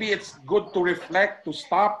 maybe it's good to reflect, to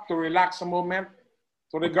stop, to relax a moment.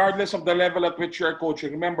 So regardless of the level at which you're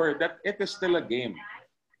coaching, remember that it is still a game.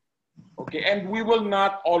 Okay, and we will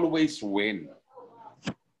not always win.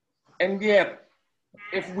 And yet,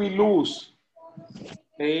 if we lose,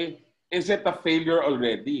 okay, is it a failure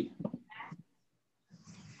already?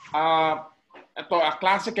 A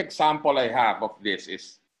classic example I have of this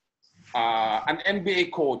is an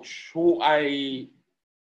NBA coach who I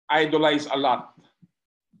idolize a lot.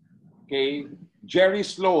 Okay, Jerry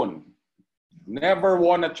Sloan never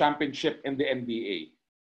won a championship in the NBA.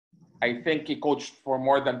 I think he coached for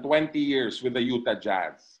more than 20 years with the Utah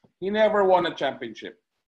Jazz. He never won a championship.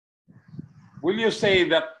 Will you say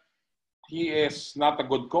that he is not a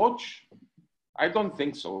good coach? I don't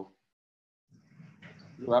think so.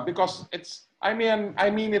 Because it's very,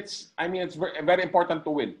 very important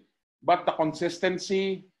to win. But the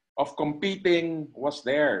consistency of competing was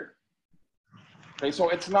there. Okay, so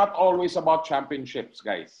it's not always about championships,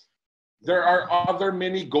 guys. There are other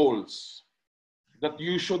many goals that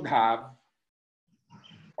you should have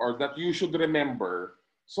or that you should remember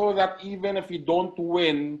so that even if you don't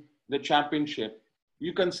win the championship,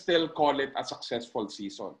 you can still call it a successful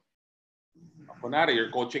season. Kunwari,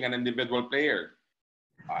 you're coaching an individual player.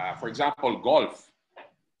 For example, golf.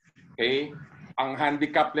 Okay? Ang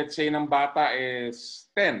handicap, let's say, ng bata is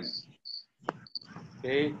 10.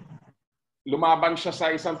 Okay? Lumaban siya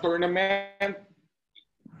sa isang tournament.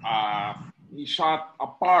 He shot a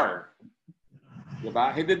par.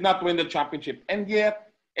 Diba? He did not win the championship. And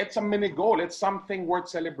yet, it's a mini goal. It's something worth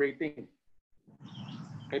celebrating.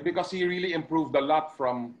 Okay? Because he really improved a lot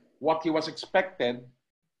from what he was expected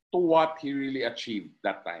to what he really achieved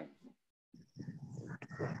that time.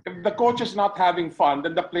 If the coach is not having fun,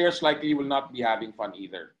 then the players likely will not be having fun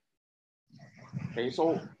either. Okay,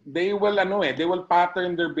 so they will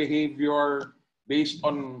pattern their behavior based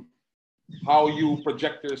on how you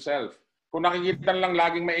project yourself. Kung nakikita lang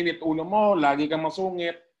laging mainit ulo mo, lagi kang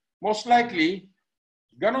masungit, most likely,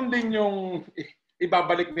 ganun din yung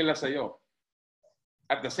ibabalik nila sa'yo.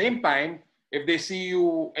 At the same time, if they see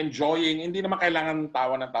you enjoying, hindi naman kailangan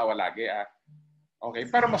tawa ng tawa lagi. Okay,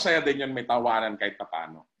 pero masaya din yun, may tawanan kahit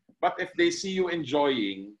paano. But if they see you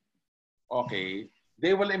enjoying, okay,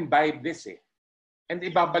 they will imbibe this and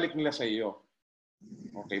ibabalik nila sa iyo.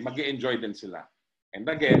 Okay, mag-i-enjoy din sila. And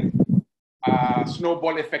again,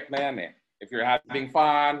 snowball effect na yan If you're having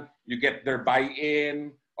fun, you get their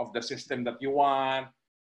buy-in of the system that you want,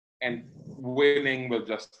 and winning will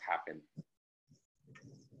just happen.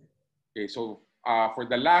 Okay, so for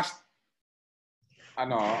the last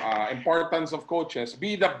importance of coaches,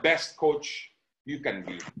 be the best coach you can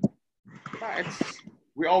be.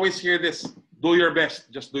 We always hear this, do your best,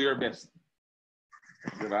 just do your best.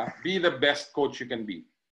 Diba? Be the best coach you can be.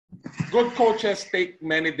 Good coaches take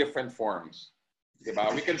many different forms.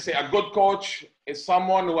 Diba? We can say a good coach is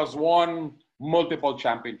someone who has won multiple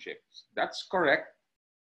championships. That's correct.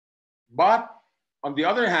 But on the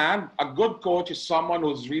other hand, a good coach is someone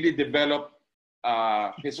who's really developed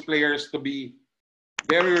his players to be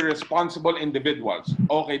very responsible individuals.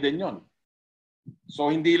 Okay din yun. So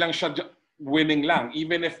hindi lang siya winning lang.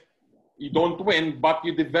 Even if you don't win, but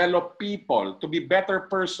you develop people to be better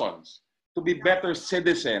persons, to be better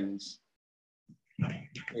citizens.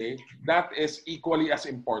 Okay? That is equally as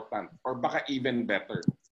important or baka even better.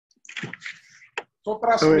 So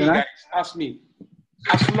trust me, guys. Trust me.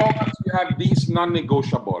 As long as you have these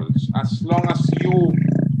non-negotiables, as long as you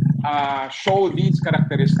show these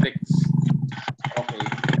characteristics, okay,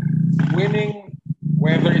 winning,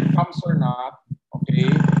 whether it comes or not, okay,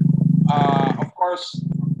 of course,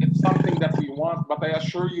 it's something that we want, but I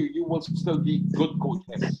assure you, you will still be good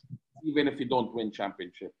coaches, even if you don't win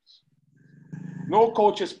championships. No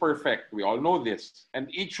coach is perfect. We all know this.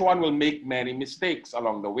 And each one will make many mistakes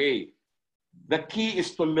along the way. The key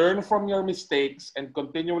is to learn from your mistakes and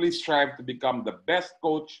continually strive to become the best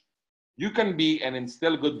coach you can be and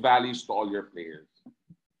instill good values to all your players.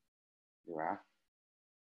 Diba?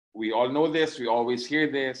 We all know this. We always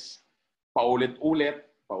hear this. Paulit-ulit,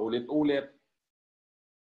 paulit-ulit.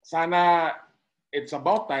 Sana it's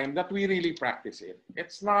about time that we really practice it.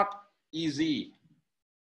 It's not easy.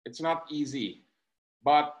 It's not easy.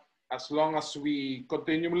 But as long as we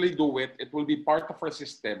continually do it, it will be part of our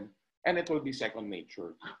system and it will be second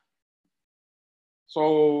nature.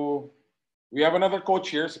 So we have another coach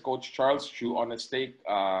here, so Coach Charles Chu, on his take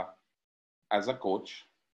as a coach.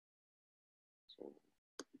 So,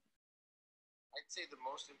 I'd say the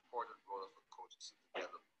most important role of a coach is to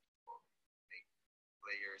develop people, make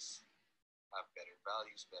players have better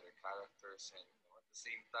values, better characters, and at the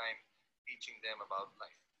same time, teaching them about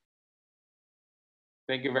life.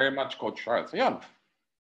 thank you very much, Coach Charles. Ayan.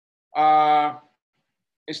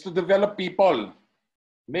 Is to develop people,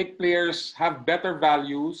 make players have better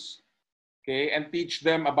values, okay, and teach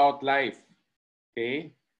them about life.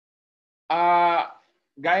 Okay?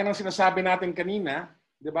 Gaya ng sinasabi natin kanina,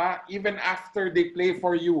 di ba? Even after they play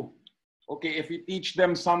for you, okay, if you teach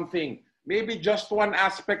them something, maybe just one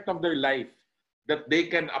aspect of their life that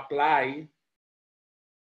they can apply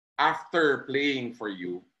after playing for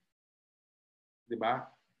you, di ba?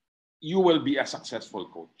 You will be a successful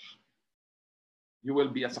coach. You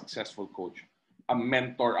will be a successful coach, a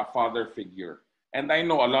mentor, a father figure. And I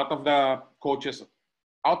know a lot of the coaches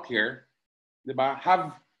out here, di ba,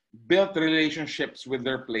 have built relationships with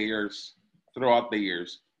their players throughout the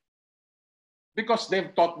years because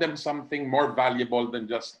they've taught them something more valuable than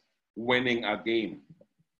just winning a game.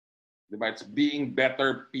 Di ba? It's being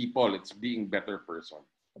better people. It's being better person.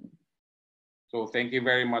 So thank you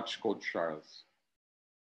very much, Coach Charles.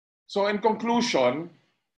 So in conclusion,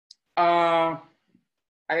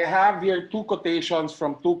 I have here two quotations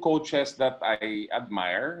from two coaches that I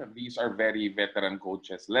admire. These are very veteran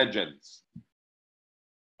coaches, legends.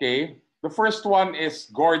 Okay, the first one is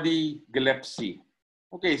Gordy Gillespie.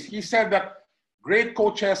 Okay, he said that great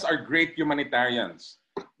coaches are great humanitarians.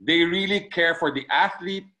 They really care for the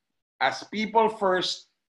athlete as people first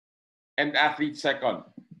and athlete second.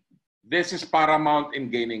 This is paramount in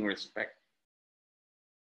gaining respect.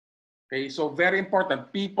 Okay, so very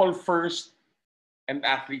important, people first and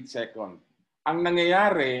athlete second. Ang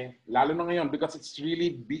nangyayari, lalo na ngayon, because it's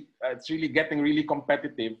really getting really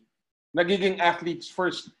competitive, nagiging athletes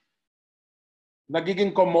first.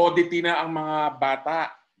 Nagiging commodity na ang mga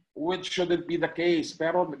bata, which shouldn't be the case.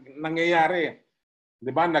 Pero nangyayari,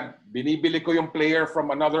 di ba? Binibili ko yung player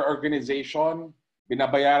from another organization,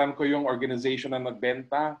 binabayaran ko yung organization na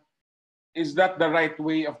nagbenta. Is that the right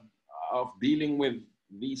way of dealing with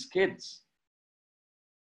these kids?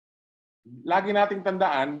 Lagi nating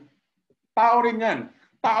tandaan, tao rin yan.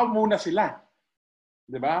 Tao muna sila.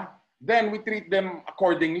 Di ba? Then we treat them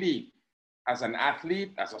accordingly as an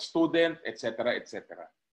athlete, as a student, etc., etc.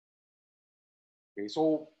 Okay,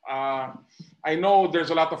 so I know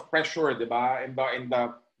there's a lot of pressure, di ba, in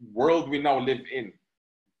the world we now live in.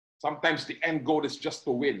 Sometimes the end goal is just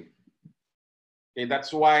to win. Okay,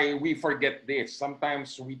 that's why we forget this.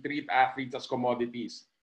 Sometimes we treat athletes as commodities.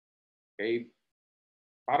 Okay?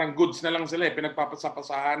 Parang goods na lang sila,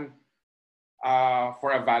 pinagpapasapasahan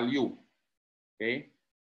for a value. Okay?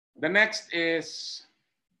 The next is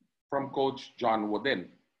from Coach John Wooden.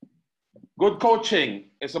 Good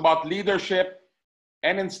coaching is about leadership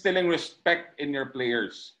and instilling respect in your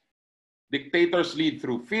players. Dictators lead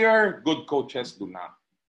through fear, good coaches do not.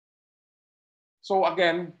 So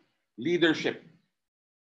again, leadership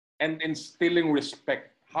and instilling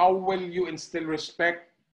respect. How will you instill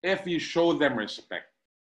respect? If you show them respect.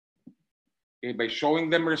 Okay, by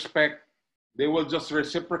showing them respect, they will just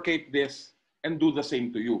reciprocate this and do the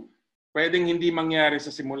same to you. Pwedeng hindi mangyari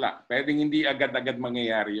sa simula. Pwedeng hindi agad-agad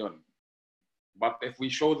mangyayari yon. But if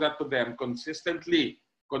we show that to them consistently,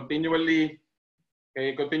 continuously,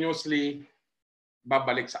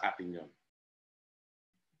 babalik sa atin yon.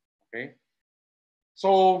 Okay?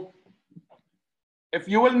 So, if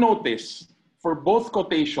you will notice, for both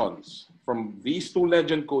quotations from these two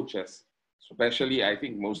legend coaches, especially I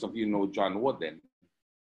think most of you know John Wooden,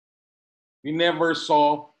 you never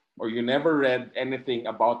saw or you never read anything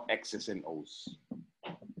about X's and O's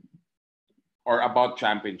or about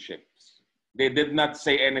championships. They did not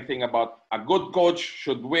say anything about a good coach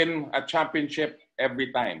should win a championship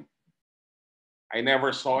every time. I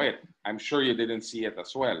never saw it. I'm sure you didn't see it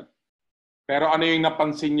as well. Pero ano yung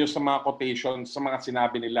napansin nyo sa mga quotations, sa mga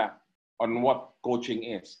sinabi nila on what coaching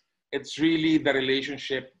is? it's really the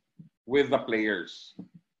relationship with the players.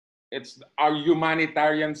 It's our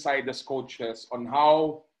humanitarian side as coaches on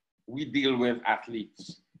how we deal with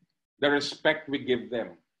athletes. The respect we give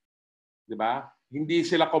them. Diba? Hindi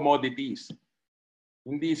sila commodities.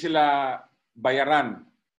 Hindi sila bayaran.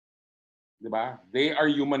 Diba? They are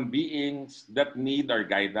human beings that need our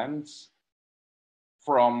guidance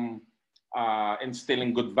from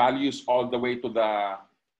instilling good values all the way to the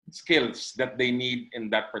skills that they need in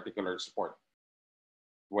that particular sport,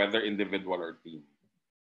 whether individual or team.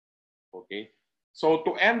 Okay? So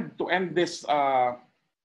to end this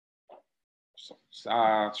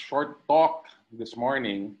short talk this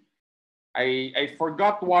morning, I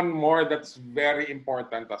forgot one more that's very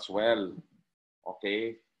important as well.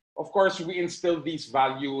 Okay? Of course, we instill these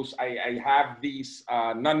values. I have these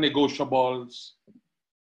non-negotiables.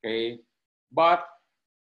 Okay? But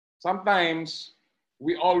sometimes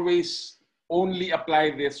we always only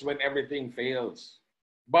apply this when everything fails.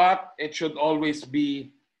 But it should always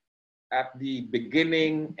be at the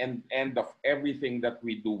beginning and end of everything that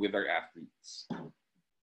we do with our athletes.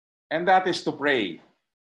 And that is to pray.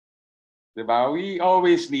 Diba? We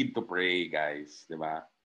always need to pray, guys. Diba?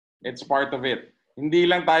 It's part of it. Hindi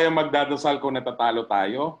lang tayo magdadasal kung natatalo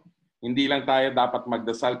tayo. Hindi lang tayo dapat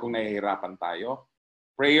magdasal kung nahihirapan tayo.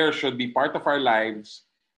 Prayer should be part of our lives,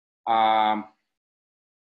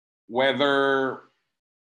 whether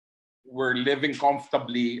we're living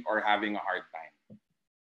comfortably or having a hard time.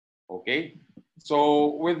 Okay?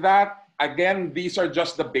 So with that, again, these are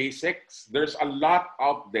just the basics. There's a lot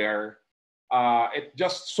out there. It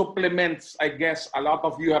just supplements, I guess, a lot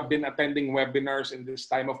of you have been attending webinars in this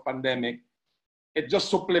time of pandemic. It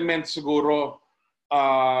just supplements siguro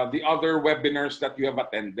the other webinars that you have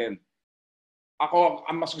attended. Ako,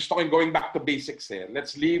 ang mas gusto ko yung going back to basics eh.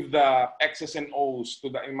 Let's leave the X's and O's to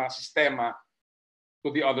the mga sistema to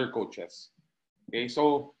the other coaches. Okay,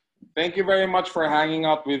 so thank you very much for hanging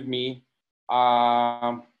out with me.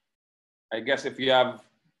 I guess if you have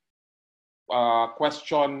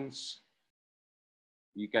questions,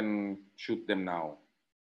 you can shoot them now.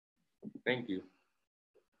 Thank you.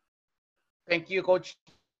 Thank you, Coach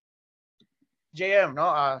JM. No,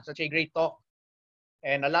 such a great talk.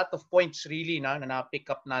 And a lot of points really na na-pick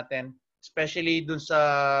up natin. Especially dun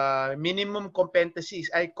sa minimum competencies,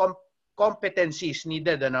 competencies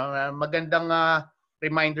needed. Magandang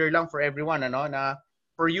reminder lang for everyone na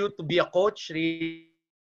for you to be a coach, really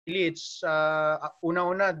it's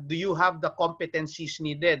una-una, do you have the competencies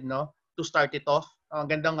needed to start it off? Ang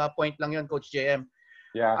gandang point lang yun, Coach JM.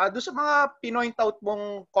 Yeah. Doon sa mga pinoint out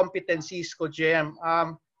mong competencies, Coach JM,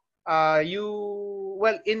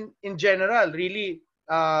 in general, really,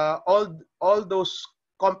 all those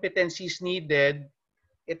competencies needed,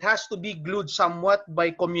 it has to be glued somewhat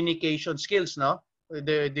by communication skills, no?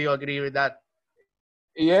 Do you agree with that?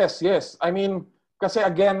 Yes. I mean, kasi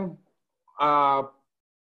again,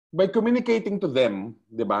 by communicating to them,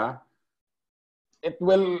 di ba?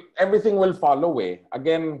 Everything will follow eh.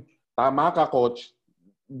 Again, tama ka, Coach.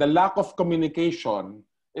 The lack of communication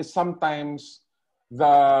is sometimes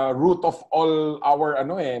the root of all our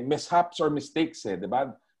mishaps or mistakes eh, 'di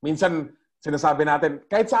ba? Minsan sinasabi natin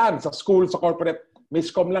kahit saan, sa school, sa corporate,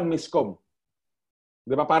 miscom.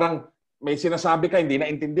 'Di ba? Parang may sinasabi ka hindi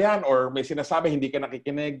naintindihan or may sinasabi hindi ka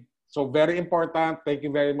nakikinig. So very important. Thank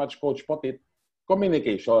you very much, Coach Potit.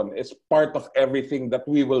 Communication is part of everything that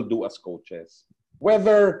we will do as coaches.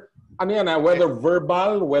 Whether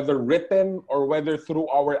verbal, whether written, or whether through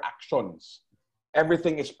our actions.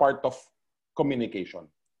 Everything is part of communication.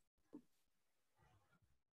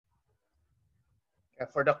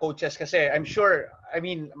 For the coaches kasi, I'm sure,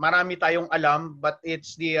 marami tayong alam, but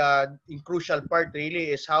it's the crucial part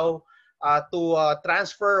really is how to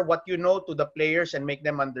transfer what you know to the players and make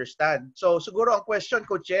them understand. So siguro ang question,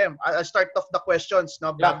 Coach M, I'll start off the questions,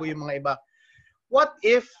 bago yung mga iba. What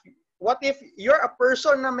if you're a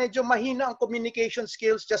person na medyo mahina ang communication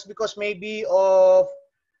skills just because maybe of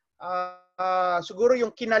siguro yung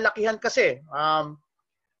kinalakihan kasi.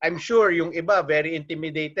 I'm sure yung iba very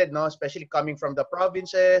intimidated, especially coming from the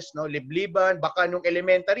provinces, libliban, baka nung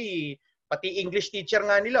elementary, pati English teacher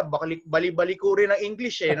nga nila, bali-baliko rin ang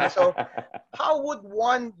English eh. So how would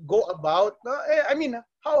one go about,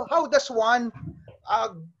 how does one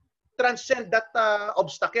transcend that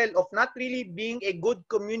obstacle of not really being a good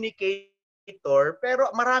communicator pero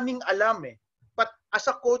maraming alam eh. But as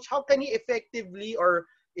a coach, how can he effectively, or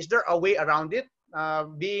is there a way around it,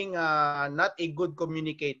 being not a good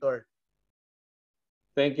communicator?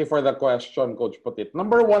 Thank you for the question, Coach Potit.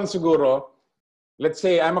 Number one siguro, let's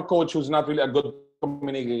say I'm a coach who's not really a good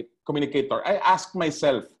communicator. I ask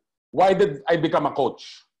myself, why did I become a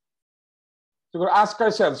coach? siguro ask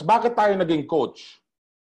ourselves, bakit tayo naging coach?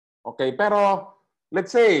 Okay, pero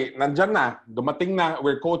let's say, nandyan na, dumating na,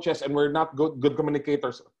 we're coaches and we're not good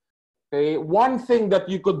communicators. Okay, one thing that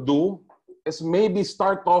you could do is maybe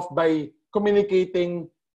start off by communicating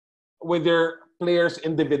with your players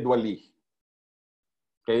individually.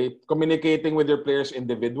 Okay, communicating with your players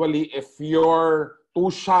individually. If you're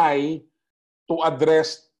too shy to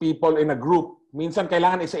address people in a group, minsan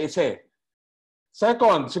kailangan isa-isa.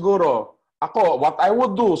 Second, siguro, ako, what I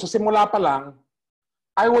would do, sa simula pa lang,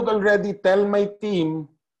 I would already tell my team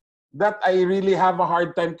that I really have a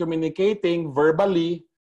hard time communicating verbally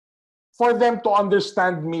for them to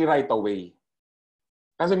understand me right away.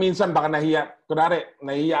 Kasi minsan baka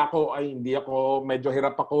nahiya ako, ay hindi ako, medyo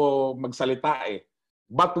hirap ako magsalita eh.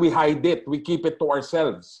 But we hide it, we keep it to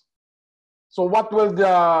ourselves. So what will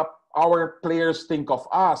our players think of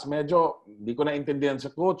us? Medyo, hindi ko naintindihan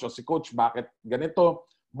si coach o si coach bakit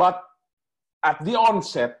ganito. But at the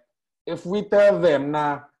onset, if we tell them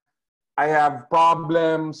na I have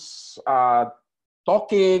problems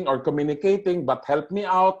talking or communicating, but help me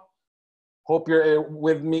out, hope you're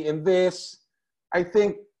with me in this, I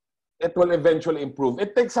think it will eventually improve.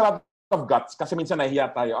 It takes a lot of guts kasi minsan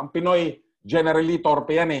nahihiya tayo. Ang Pinoy, generally,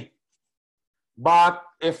 torpe yan eh. But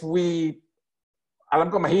if we,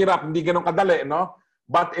 alam ko mahirap, hindi ganun kadali, no?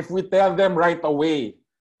 But if we tell them right away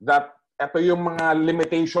that ito yung mga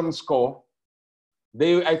limitations ko,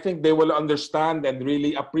 I think they will understand and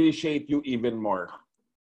really appreciate you even more.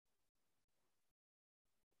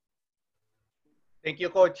 Thank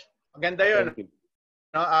you, Coach. Maganda yun. Thank you.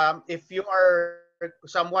 No, if you are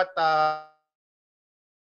somewhat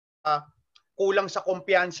kulang sa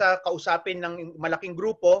kumpiyansa, kausapin ng malaking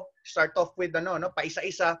grupo, start off with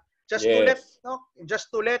paisa-isa, just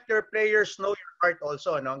to let your players know your heart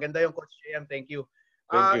also, no. Ang ganda yung Coach JM. Thank you.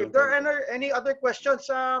 If there are any other questions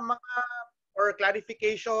or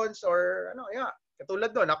clarifications or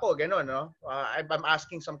katulad doon ako gano'n, no. I'm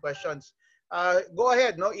asking some questions. Go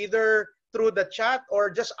ahead, no, either through the chat or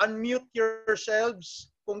just unmute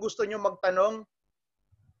yourselves kung gusto niyo magtanong.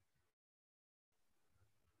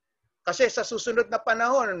 Kasi sa susunod na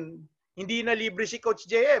panahon, hindi na libre si Coach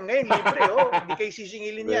JM. Ngayon, libre. Hindi kayo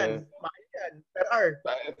sisingilin yan. Mahal yan. Per hour.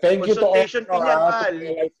 Thank you to all. Mahal.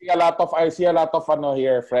 I see a lot of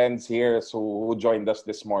friends here who joined us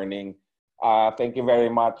this morning. Thank you very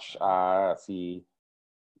much. Si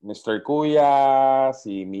Mr. Kuya,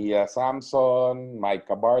 si Mia Samson, Mike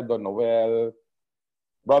Cabardo, Noel,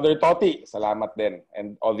 Brother Toti, salamat din.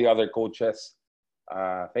 And all the other coaches.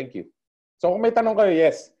 Thank you. So kung may tanong kayo,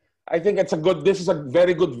 yes. I think this is a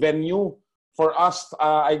very good venue for us.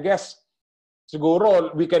 I guess,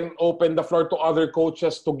 siguro, we can open the floor to other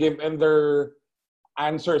coaches to give in their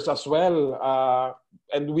answers as well.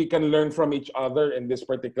 And we can learn from each other in this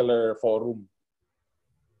particular forum.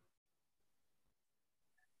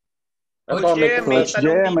 Coach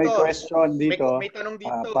JM, may question dito. May tanong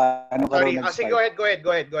dito. Paano ka Sorry. Sige, go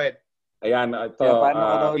ahead. Ayan, ito.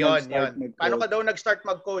 Paano ka daw nag-start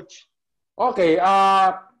mag-coach? Okay,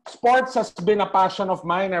 sports has been a passion of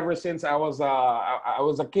mine ever since I was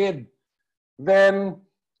a kid. Then,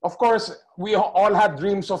 of course, we all had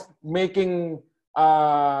dreams of making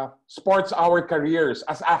sports our careers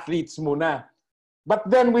as athletes muna. But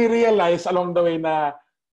then we realized along the way na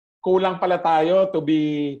kulang pala tayo to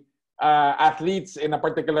be athletes in a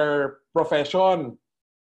particular profession.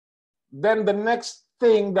 Then the next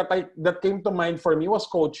thing that came to mind for me was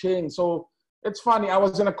coaching. So it's funny, I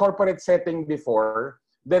was in a corporate setting before.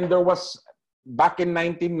 Then there was, back in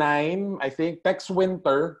 1999, I think, Tex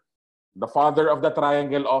Winter, the father of the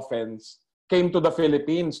Triangle Offense, came to the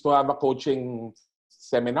Philippines to have a coaching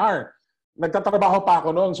seminar. Nagtatrabaho pa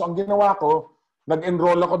ako noon. So ang ginawa ko,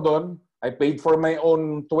 nag-enroll ako doon. I paid for my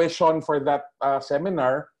own tuition for that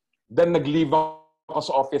seminar. Then nag-leave ako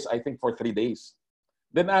sa office, I think, for 3 days.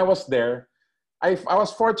 Then I was there. I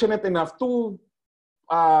was fortunate enough to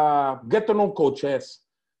get to know coaches.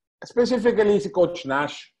 Specifically si Coach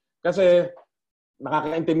Nash. Kasi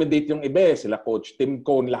nakaka-intimidate yung iba eh. Sila Coach Tim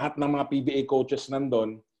Cone, lahat ng mga PBA coaches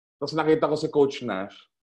nandun. Tapos nakita ko si Coach Nash.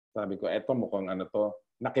 Sabi ko, eto mukhang ano to.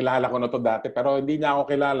 Nakilala ko na to dati. Pero hindi niya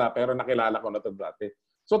ako kilala. Pero nakilala ko na to dati.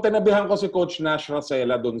 So tinabihan ko si Coach Nash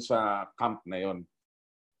Rosella dun sa camp na yon.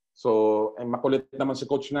 So, makulit naman si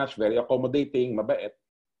Coach Nash. Very accommodating, mabait.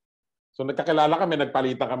 So nagkakilala kami,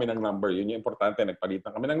 nagpalitan kami ng number. Yun yung importante,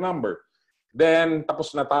 nagpalitan kami ng number. Then,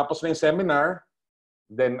 natapos na yung seminar.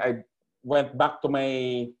 Then, I went back to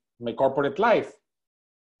my corporate life.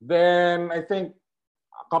 Then, I think,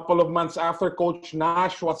 a couple of months after, Coach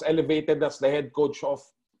Nash was elevated as the head coach of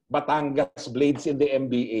Batangas Blades in the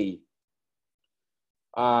NBA.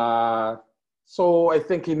 So I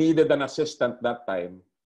think he needed an assistant that time.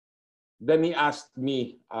 Then he asked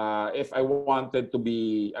me if I wanted to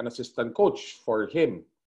be an assistant coach for him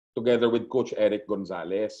together with Coach Eric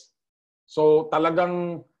Gonzalez. So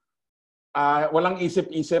talagang walang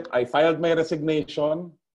isip-isip. I filed my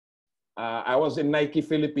resignation. I was in Nike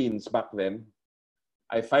Philippines back then.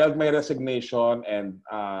 I filed my resignation and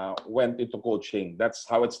went into coaching. That's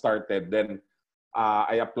how it started. Then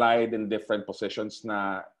I applied in different positions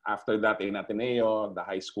na after that in Ateneo, the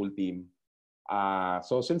high school team.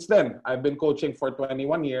 So since then, I've been coaching for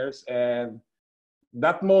 21 years, and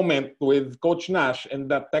that moment with Coach Nash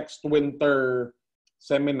in the Text Winter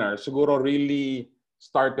seminar siguro really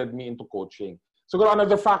started me into coaching. Siguro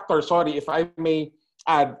another factor, sorry if I may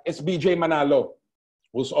add, is BJ Manalo,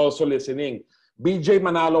 who's also listening. BJ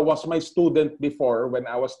Manalo was my student before when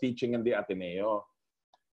I was teaching in the Ateneo.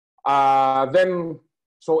 Then,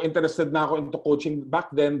 so interested na ako into coaching.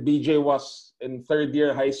 Back then, BJ was in third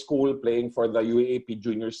year high school playing for the UAAP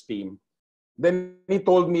juniors team. Then he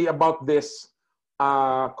told me about this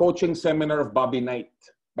coaching seminar of Bobby Knight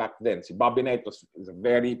back then. Si Bobby Knight is a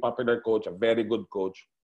very popular coach, a very good coach.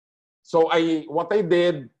 So what I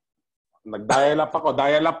did, nag-dial up ako.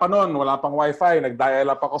 Dial up pa noon, wala pang wifi.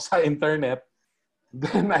 Nag-dial up ako sa internet.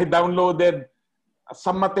 Then I downloaded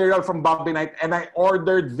some material from Bobby Knight and I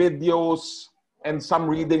ordered videos and some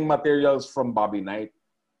reading materials from Bobby Knight.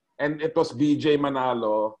 And it was BJ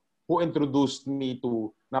Manalo who introduced me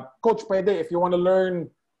to, na, Coach, pwede, if you want to learn,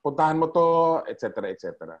 puntahan mo to, etc.,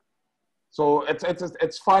 etc. So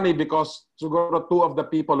it's funny because siguro two of the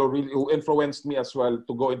people who influenced me as well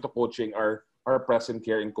to go into coaching are present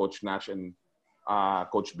here in Coach Nash and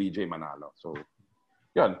Coach BJ Manalo. So,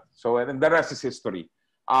 yun. So, and the rest is history.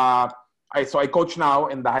 So I coach now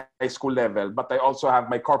in the high school level, but I also have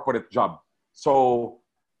my corporate job. So,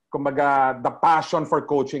 kumbaga, the passion for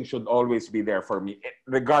coaching should always be there for me,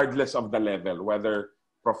 regardless of the level, whether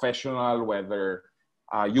professional, whether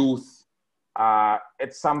youth.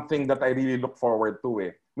 It's something that I really look forward to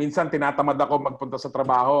eh. Minsan tinatamad ako magpunta sa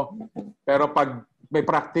trabaho, pero pag may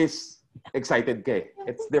practice, excited ka eh.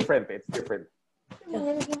 It's different. It's different.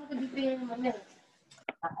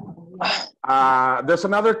 There's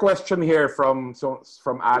another question here from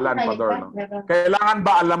Alan Padorno. Kailangan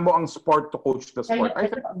ba alam mo ang sport to coach the sport?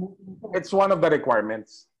 I think it's one of the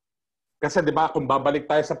requirements. Kasi di ba kung babalik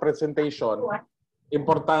tayo sa presentation,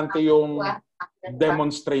 importante yung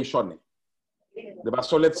demonstration. Di ba?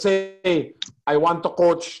 So let's say I want to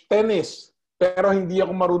coach tennis pero hindi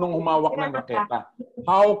ako marunong humawak ng raketa.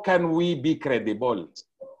 How can we be credible?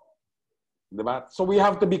 Di ba? So we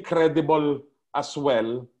have to be credible as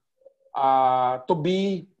well to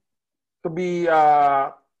be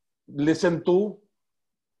listened to.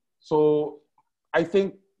 So I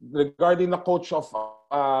think regarding the coach of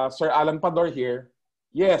Sir Alan Pador here,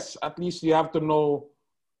 yes, at least you have to know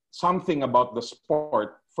something about the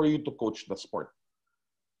sport for you to coach the sport.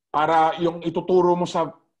 Para yung ituturo mo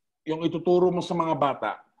sa mga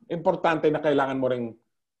bata, importante na kailangan mo ring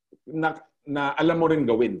na alam mo ring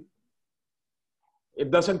gawin. It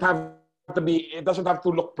doesn't have to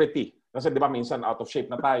look pretty. Kasi 'di ba minsan out of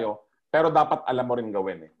shape na tayo, pero dapat alam mo ring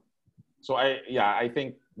gawin eh. So I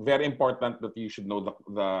think very important that you should know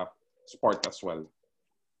the sport as well.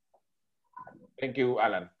 Thank you,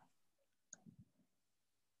 Alan.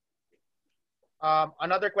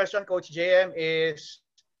 Another question, Coach JM, is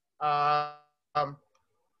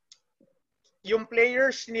yung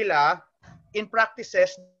players nila in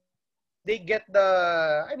practices, they're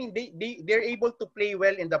able to play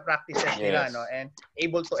well in the practices nila, no, and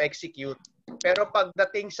able to execute. Pero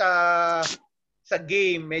pagdating sa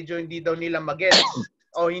game, medyo hindi daw nila magets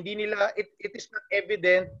o hindi nila it is not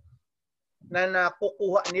evident na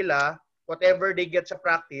nakukuha nila whatever they get sa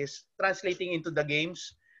practice translating into the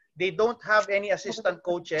games. They don't have any assistant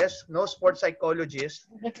coaches, no sports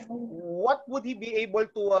psychologists. What would he be able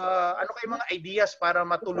to, ano kayo mga ideas para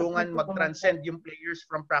matulungan mag-transcend yung players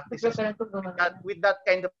from practices with that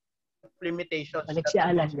kind of limitations?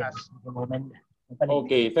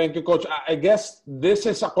 Okay, thank you, Coach. I guess this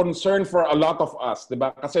is a concern for a lot of us, di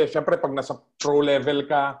ba? Kasi syempre pag nasa pro level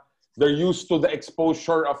ka, they're used to the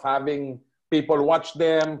exposure of having people watch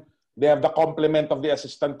them. They have the complement of the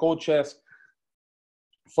assistant coaches.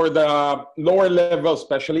 For the lower levels,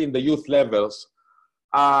 especially in the youth levels,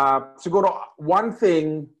 siguro one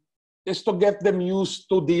thing is to get them used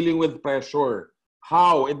to dealing with pressure.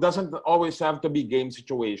 How? It doesn't always have to be game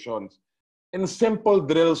situations. In simple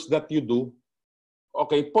drills that you do,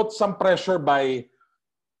 okay, put some pressure by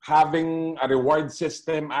having a reward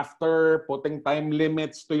system after, putting time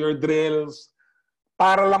limits to your drills,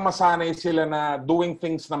 para lang masanay sila na doing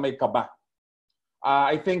things na may kaba.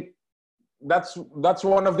 I think that's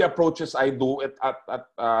one of the approaches I do at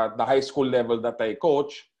the high school level that I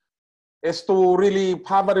coach, is to really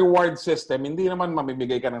have a reward system. Hindi naman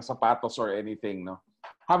mamimigay ka ng sapatos or anything, no?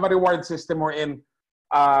 Have a reward system wherein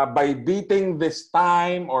by beating this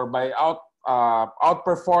time or by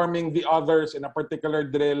outperforming the others in a particular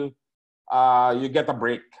drill, you get a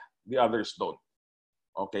break. The others don't.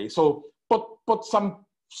 Okay, so put some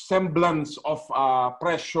semblance of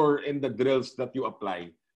pressure in the drills that you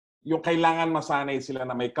apply. Yung kailangan masanay sila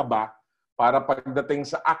na may kaba para pagdating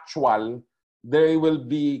sa actual, they will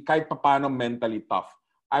be kahit papaano mentally tough.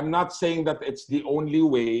 I'm not saying that it's the only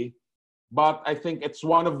way, but I think it's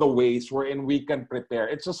one of the ways wherein we can prepare.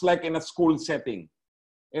 It's just like in a school setting.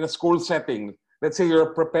 In a school setting, let's say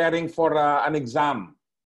you're preparing for an exam.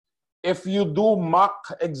 If you do mock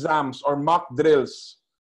exams or mock drills,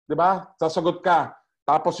 di ba? Sasagot ka,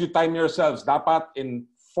 tapos you time yourselves. Dapat in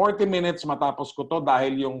 40 minutes matapos ko to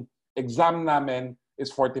dahil yung exam namin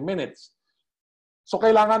is 40 minutes. So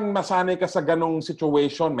kailangan masanay ka sa ganong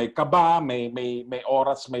situation, may kaba, may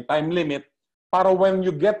oras, may time limit, para when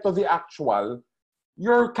you get to the actual,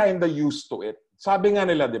 you're kind of used to it. Sabi nga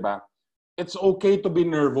nila, di ba? It's okay to be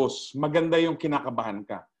nervous. Maganda yung kinakabahan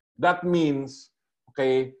ka. That means,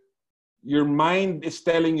 okay, your mind is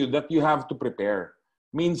telling you that you have to prepare.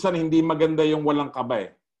 Minsan hindi maganda yung walang kaba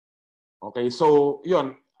eh. Okay, so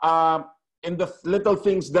yun. In the little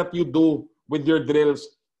things that you do with your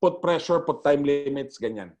drills, put pressure, put time limits,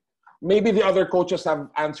 ganyan. Maybe the other coaches have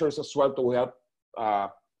answers as well to help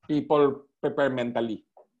people prepare mentally.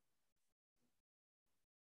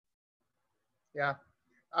 Yeah.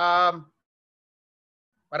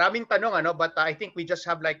 Maraming tanong, ano, but I think we just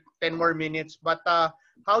have like 10 more minutes. But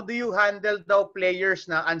how do you handle daw players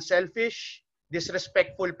na unselfish,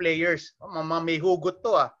 disrespectful players? Oh, may hugot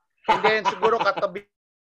to ah. And then siguro katabi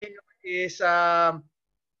is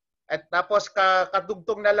at tapos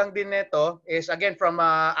kadugtong na lang din nito is again from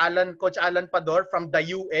Coach Alan Pador from the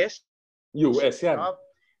US. US yan.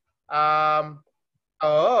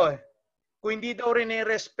 Kung hindi daw rin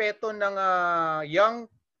respeto ng young,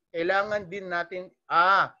 kailangan din natin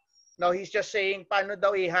now he's just saying paano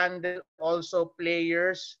daw i-handle also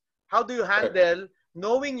players. How do you handle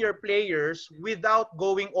knowing your players without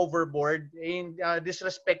going overboard in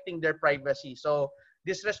disrespecting their privacy? So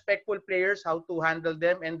disrespectful players, how to handle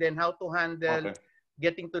them, and then how to handle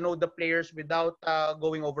getting to know the players without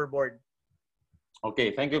going overboard. Okay,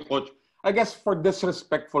 thank you, Coach. I guess for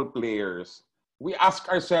disrespectful players, we ask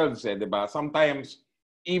ourselves, di ba? Sometimes,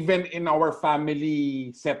 even in our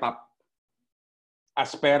family setup,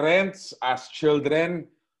 as parents, as children,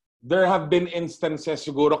 there have been instances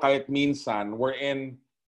siguro kahit minsan wherein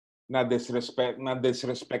na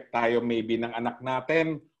disrespect tayo maybe ng anak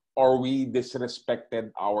natin, or we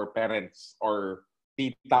disrespected our parents or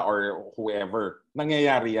tita or whoever.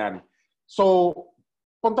 Nangyayari yan. So,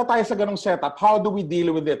 punta tayo sa ganong setup. How do we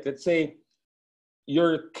deal with it? Let's say,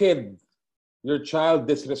 your child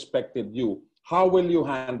disrespected you. How will you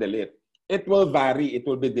handle it? It will vary. It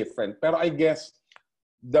will be different. Pero I guess,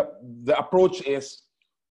 the approach is,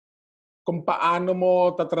 kung paano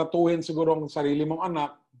mo tatratuhin siguro ang sarili mong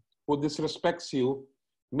anak who disrespects you,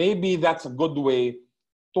 maybe that's a good way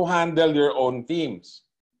to handle your own teams.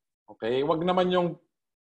 Okay? Wag naman yung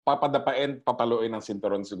papadapain, papaluin ng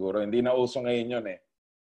sinturon siguro. Hindi na uso ngayon yun eh.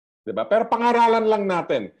 Diba? Pero pangaralan lang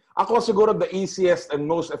natin. Ako siguro the easiest and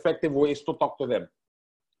most effective way is to talk to them.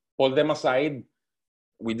 Pull them aside.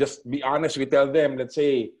 We just be honest. We tell them, let's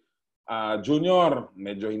say, Junior,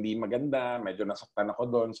 medyo hindi maganda, medyo nasaktan ako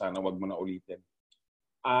doon, sana wag mo na ulitin.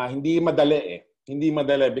 Hindi madali eh. Hindi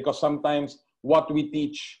madali because sometimes what we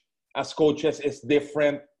teach as coaches is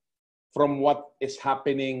different from what is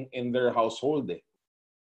happening in their household eh.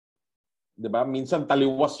 Diba? Minsan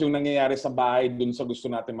taliwas yung nangyayari sa bahay dun sa gusto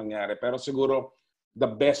natin mangyari. Pero siguro the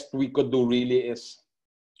best we could do really is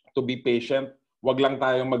to be patient. Wag lang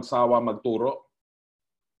tayong magsawa magturo.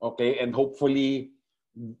 Okay? And hopefully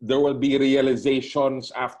there will be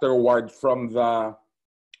realizations afterward from the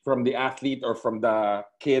athlete or from the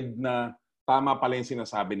kid na tama pala yung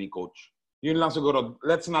sinasabi ni coach. Yun lang siguro,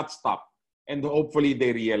 let's not stop. And hopefully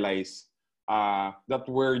they realize that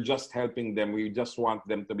we're just helping them. We just want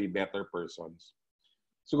them to be better persons.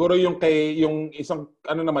 Siguro yung isang,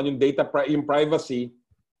 yung yung privacy,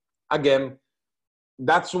 again,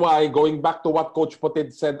 that's why, going back to what Coach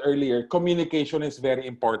Potid said earlier, communication is very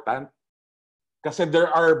important. Kasi there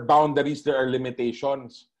are boundaries, there are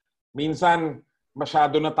limitations. Minsan,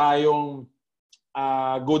 masyado na tayong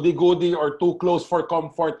goody-goody or too close for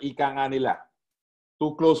comfort, ika nga nila.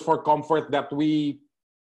 Too close for comfort that we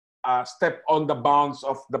step on the bounds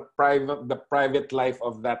of the private life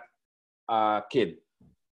of that kid.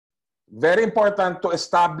 Very important to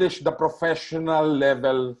establish the professional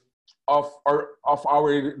level of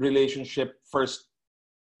our relationship first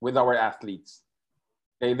with our athletes.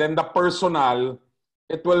 Okay, then the personal,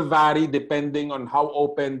 it will vary depending on how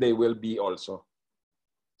open they will be also.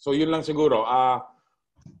 So yun lang siguro.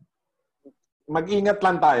 Mag-ingat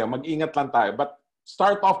lang tayo. But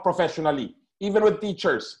start off professionally. Even with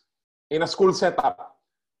teachers in a school setup.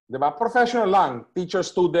 Diba? Professional lang.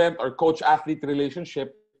 Teacher-student or coach-athlete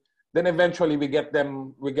relationship. Then eventually we get to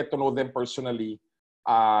know them personally.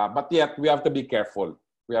 But yet we have to be careful.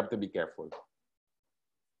 Yeah.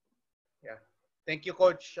 Thank you,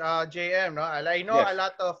 Coach JM. No? I know Yes. a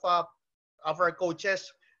lot of our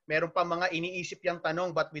coaches, meron pa mga iniisip yung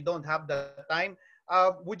tanong but we don't have the time.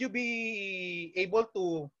 Would you be able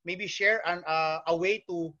to maybe share a way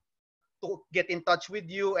to get in touch with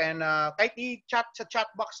you and kahit i-chat sa chat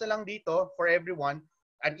box na lang dito for everyone,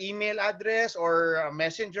 an email address or a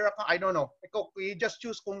messenger account, I don't know. We just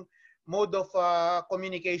choose kung mode of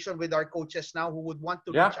communication with our coaches now who would want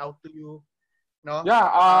to reach out to you. No?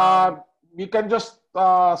 Yeah, you can just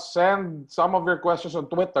send some of your questions on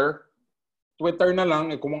Twitter. Twitter na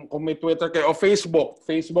lang, kung may Twitter kayo, o Facebook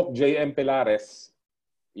JM Pilares.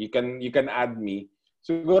 You can add me.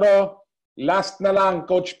 Siguro last na lang,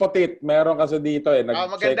 Coach Potit, meron kasi dito eh.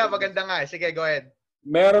 Maganda nga. Sige, go ahead.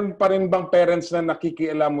 Meron pa rin bang parents na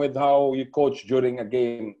nakikialam with how you coach during a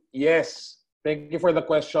game? Yes. Thank you for the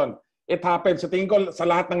question. It happens. Sa tingin ko, sa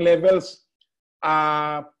lahat ng levels,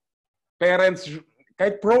 parents,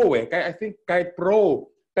 kahit pro I think kahit pro,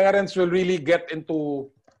 parents will really get into,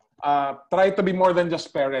 try to be more than just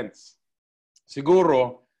parents.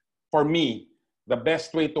 Siguro, for me, the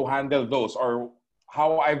best way to handle those or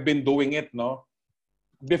how I've been doing it, no?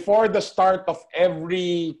 Before the start of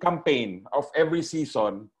every campaign, of every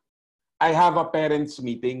season, I have a parents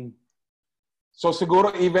meeting. So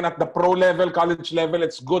siguro even at the pro level, college level,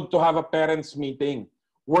 it's good to have a parents meeting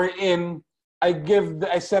wherein I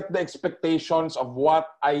set the expectations of what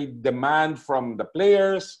I demand from the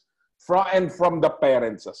players and from the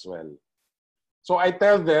parents as well. So I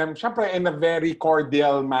tell them, syempre in a very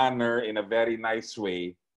cordial manner, in a very nice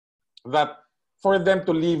way, that for them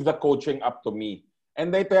to leave the coaching up to me.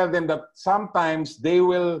 And I tell them that sometimes they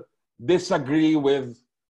will disagree with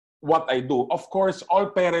what I do. Of course, all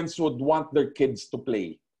parents would want their kids to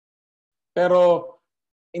play. Pero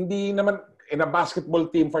hindi naman, in a basketball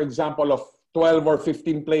team, for example, of 12 or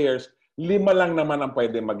 15 players, 5 lang naman ang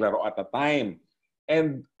pwede maglaro at a time.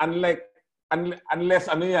 And unless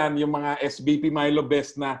yung mga SBP Milo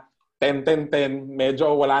Best na 10-10-10,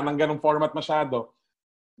 medyo wala nang ganong format masyado,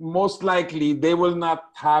 most likely they will not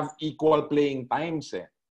have equal playing times.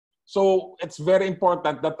 So it's very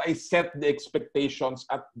important that I set the expectations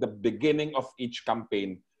at the beginning of each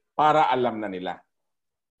campaign para alam na nila.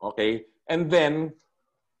 Okay? And then,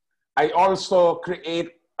 I also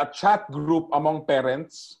create a chat group among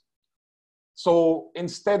parents. So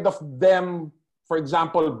instead of them, for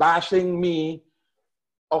example, bashing me,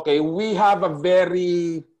 okay, we have a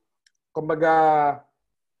very,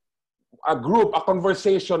 a group, a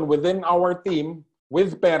conversation within our team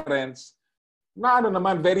with parents na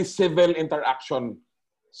very civil interaction.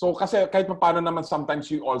 So kasi kahit paano naman sometimes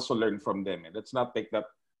you also learn from them. Let's not take that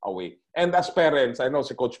away. And as parents, I know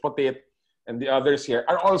si Coach Potit and the others here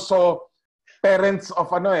are also parents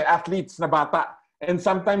of athletes na bata. And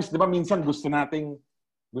sometimes, di ba, minsan gusto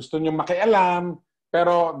nyo makialam,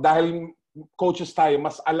 pero dahil coaches tayo,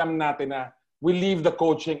 mas alam natin na we leave the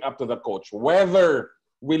coaching up to the coach, whether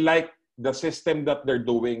we like the system that they're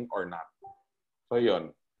doing or not. So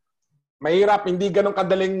yun. Mahirap, hindi ganun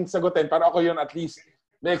kadaling sagutin, pero ako yun, at least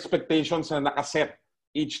may expectations na nakaset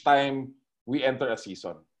each time we enter a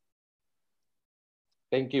season.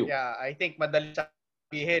 Thank you. Yeah, I think madali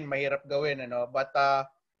sabihin, mahirap gawin, but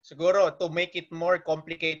siguro to make it more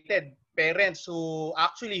complicated, parents who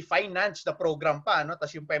actually finance the program pa,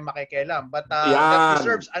 tas yung pa yung makikialam. But that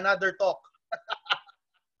deserves another talk.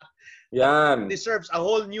 Yan. Deserves a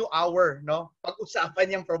whole new hour, no?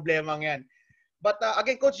 Pag-usapan yung problemang yan. But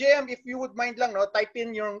again, Coach JM, if you would mind lang, type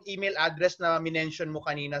in yung email address na minention mo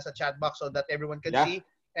kanina sa chat box so that everyone can see.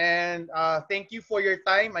 And thank you for your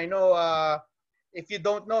time. I know if you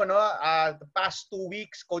don't know, the past 2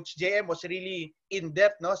 weeks, Coach JM was really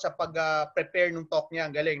in-depth, sa pag-prepare ng talk niya.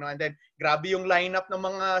 Ang galing, And then, grabe yung lineup ng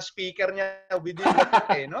mga speaker niya within the talk,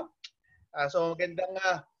 So, magandang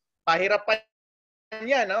pahirapan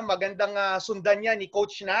niya, magandang sundan niya ni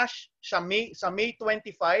Coach Nash sa May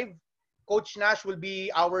 25. Coach Nash will be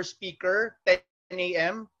our speaker, 10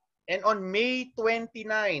 a.m. And on May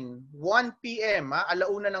 29, 1 p.m.,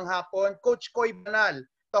 alauna ng hapon, Coach Koy Banal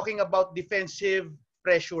talking about defensive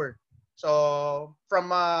pressure. So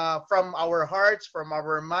from our hearts, from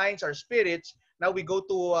our minds, our spirits, now we go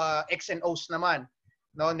to X and O's naman,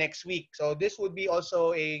 no, next week. So this would be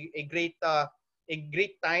also a great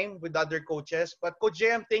time with other coaches. But Coach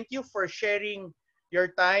JM, thank you for sharing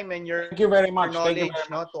your time and your Thank you very much. knowledge, Thank you very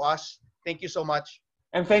much. to us. Thank you so much.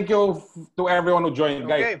 And thank you to everyone who joined,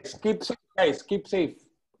 Okay. guys. Keep safe, guys. Keep safe.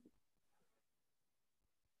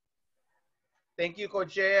 Thank you,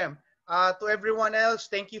 Coach JM. To everyone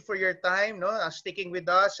else, thank you for your time, no? Sticking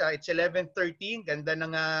with us. It's 11:13. Ganda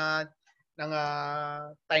ng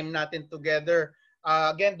time natin together.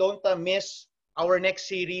 Again, don't miss our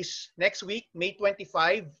next series next week, May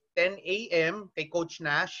 25, 10 a.m. kay Coach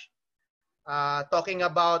Nash. Talking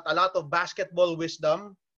about a lot of basketball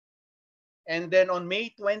wisdom. And then on May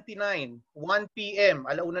 29, 1 p.m.,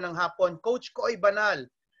 alauna ng hapon, Coach Koy Banal,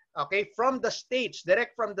 okay, from the States,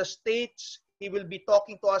 direct from the States, he will be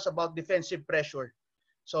talking to us about defensive pressure.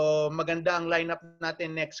 So maganda ang lineup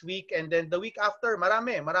natin next week. And then the week after,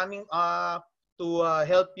 maraming to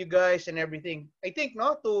help you guys and everything. I think,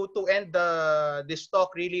 no, to end this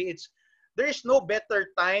talk, really, there is no better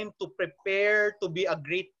time to prepare to be a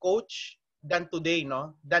great coach than today,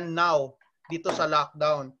 no, than now, dito sa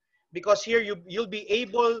lockdown. Because here you'll be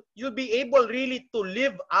able really to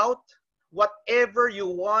live out whatever you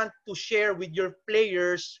want to share with your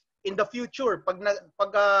players in the future.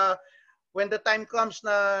 When the time comes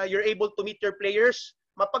na you're able to meet your players,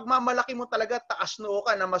 mapagmamalaki mo talaga, taas noo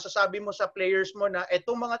ka na masasabi mo sa players mo na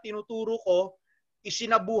etong mga tinuturo ko,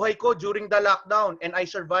 isinabuhay ko during the lockdown and I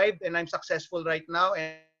survived and I'm successful right now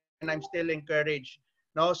and I'm still encouraged.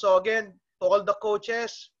 No, so again, to all the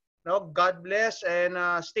coaches, no, God bless and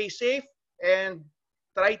stay safe and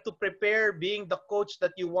try to prepare being the coach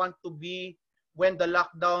that you want to be when the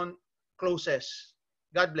lockdown closes.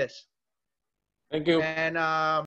 God bless. Thank you. And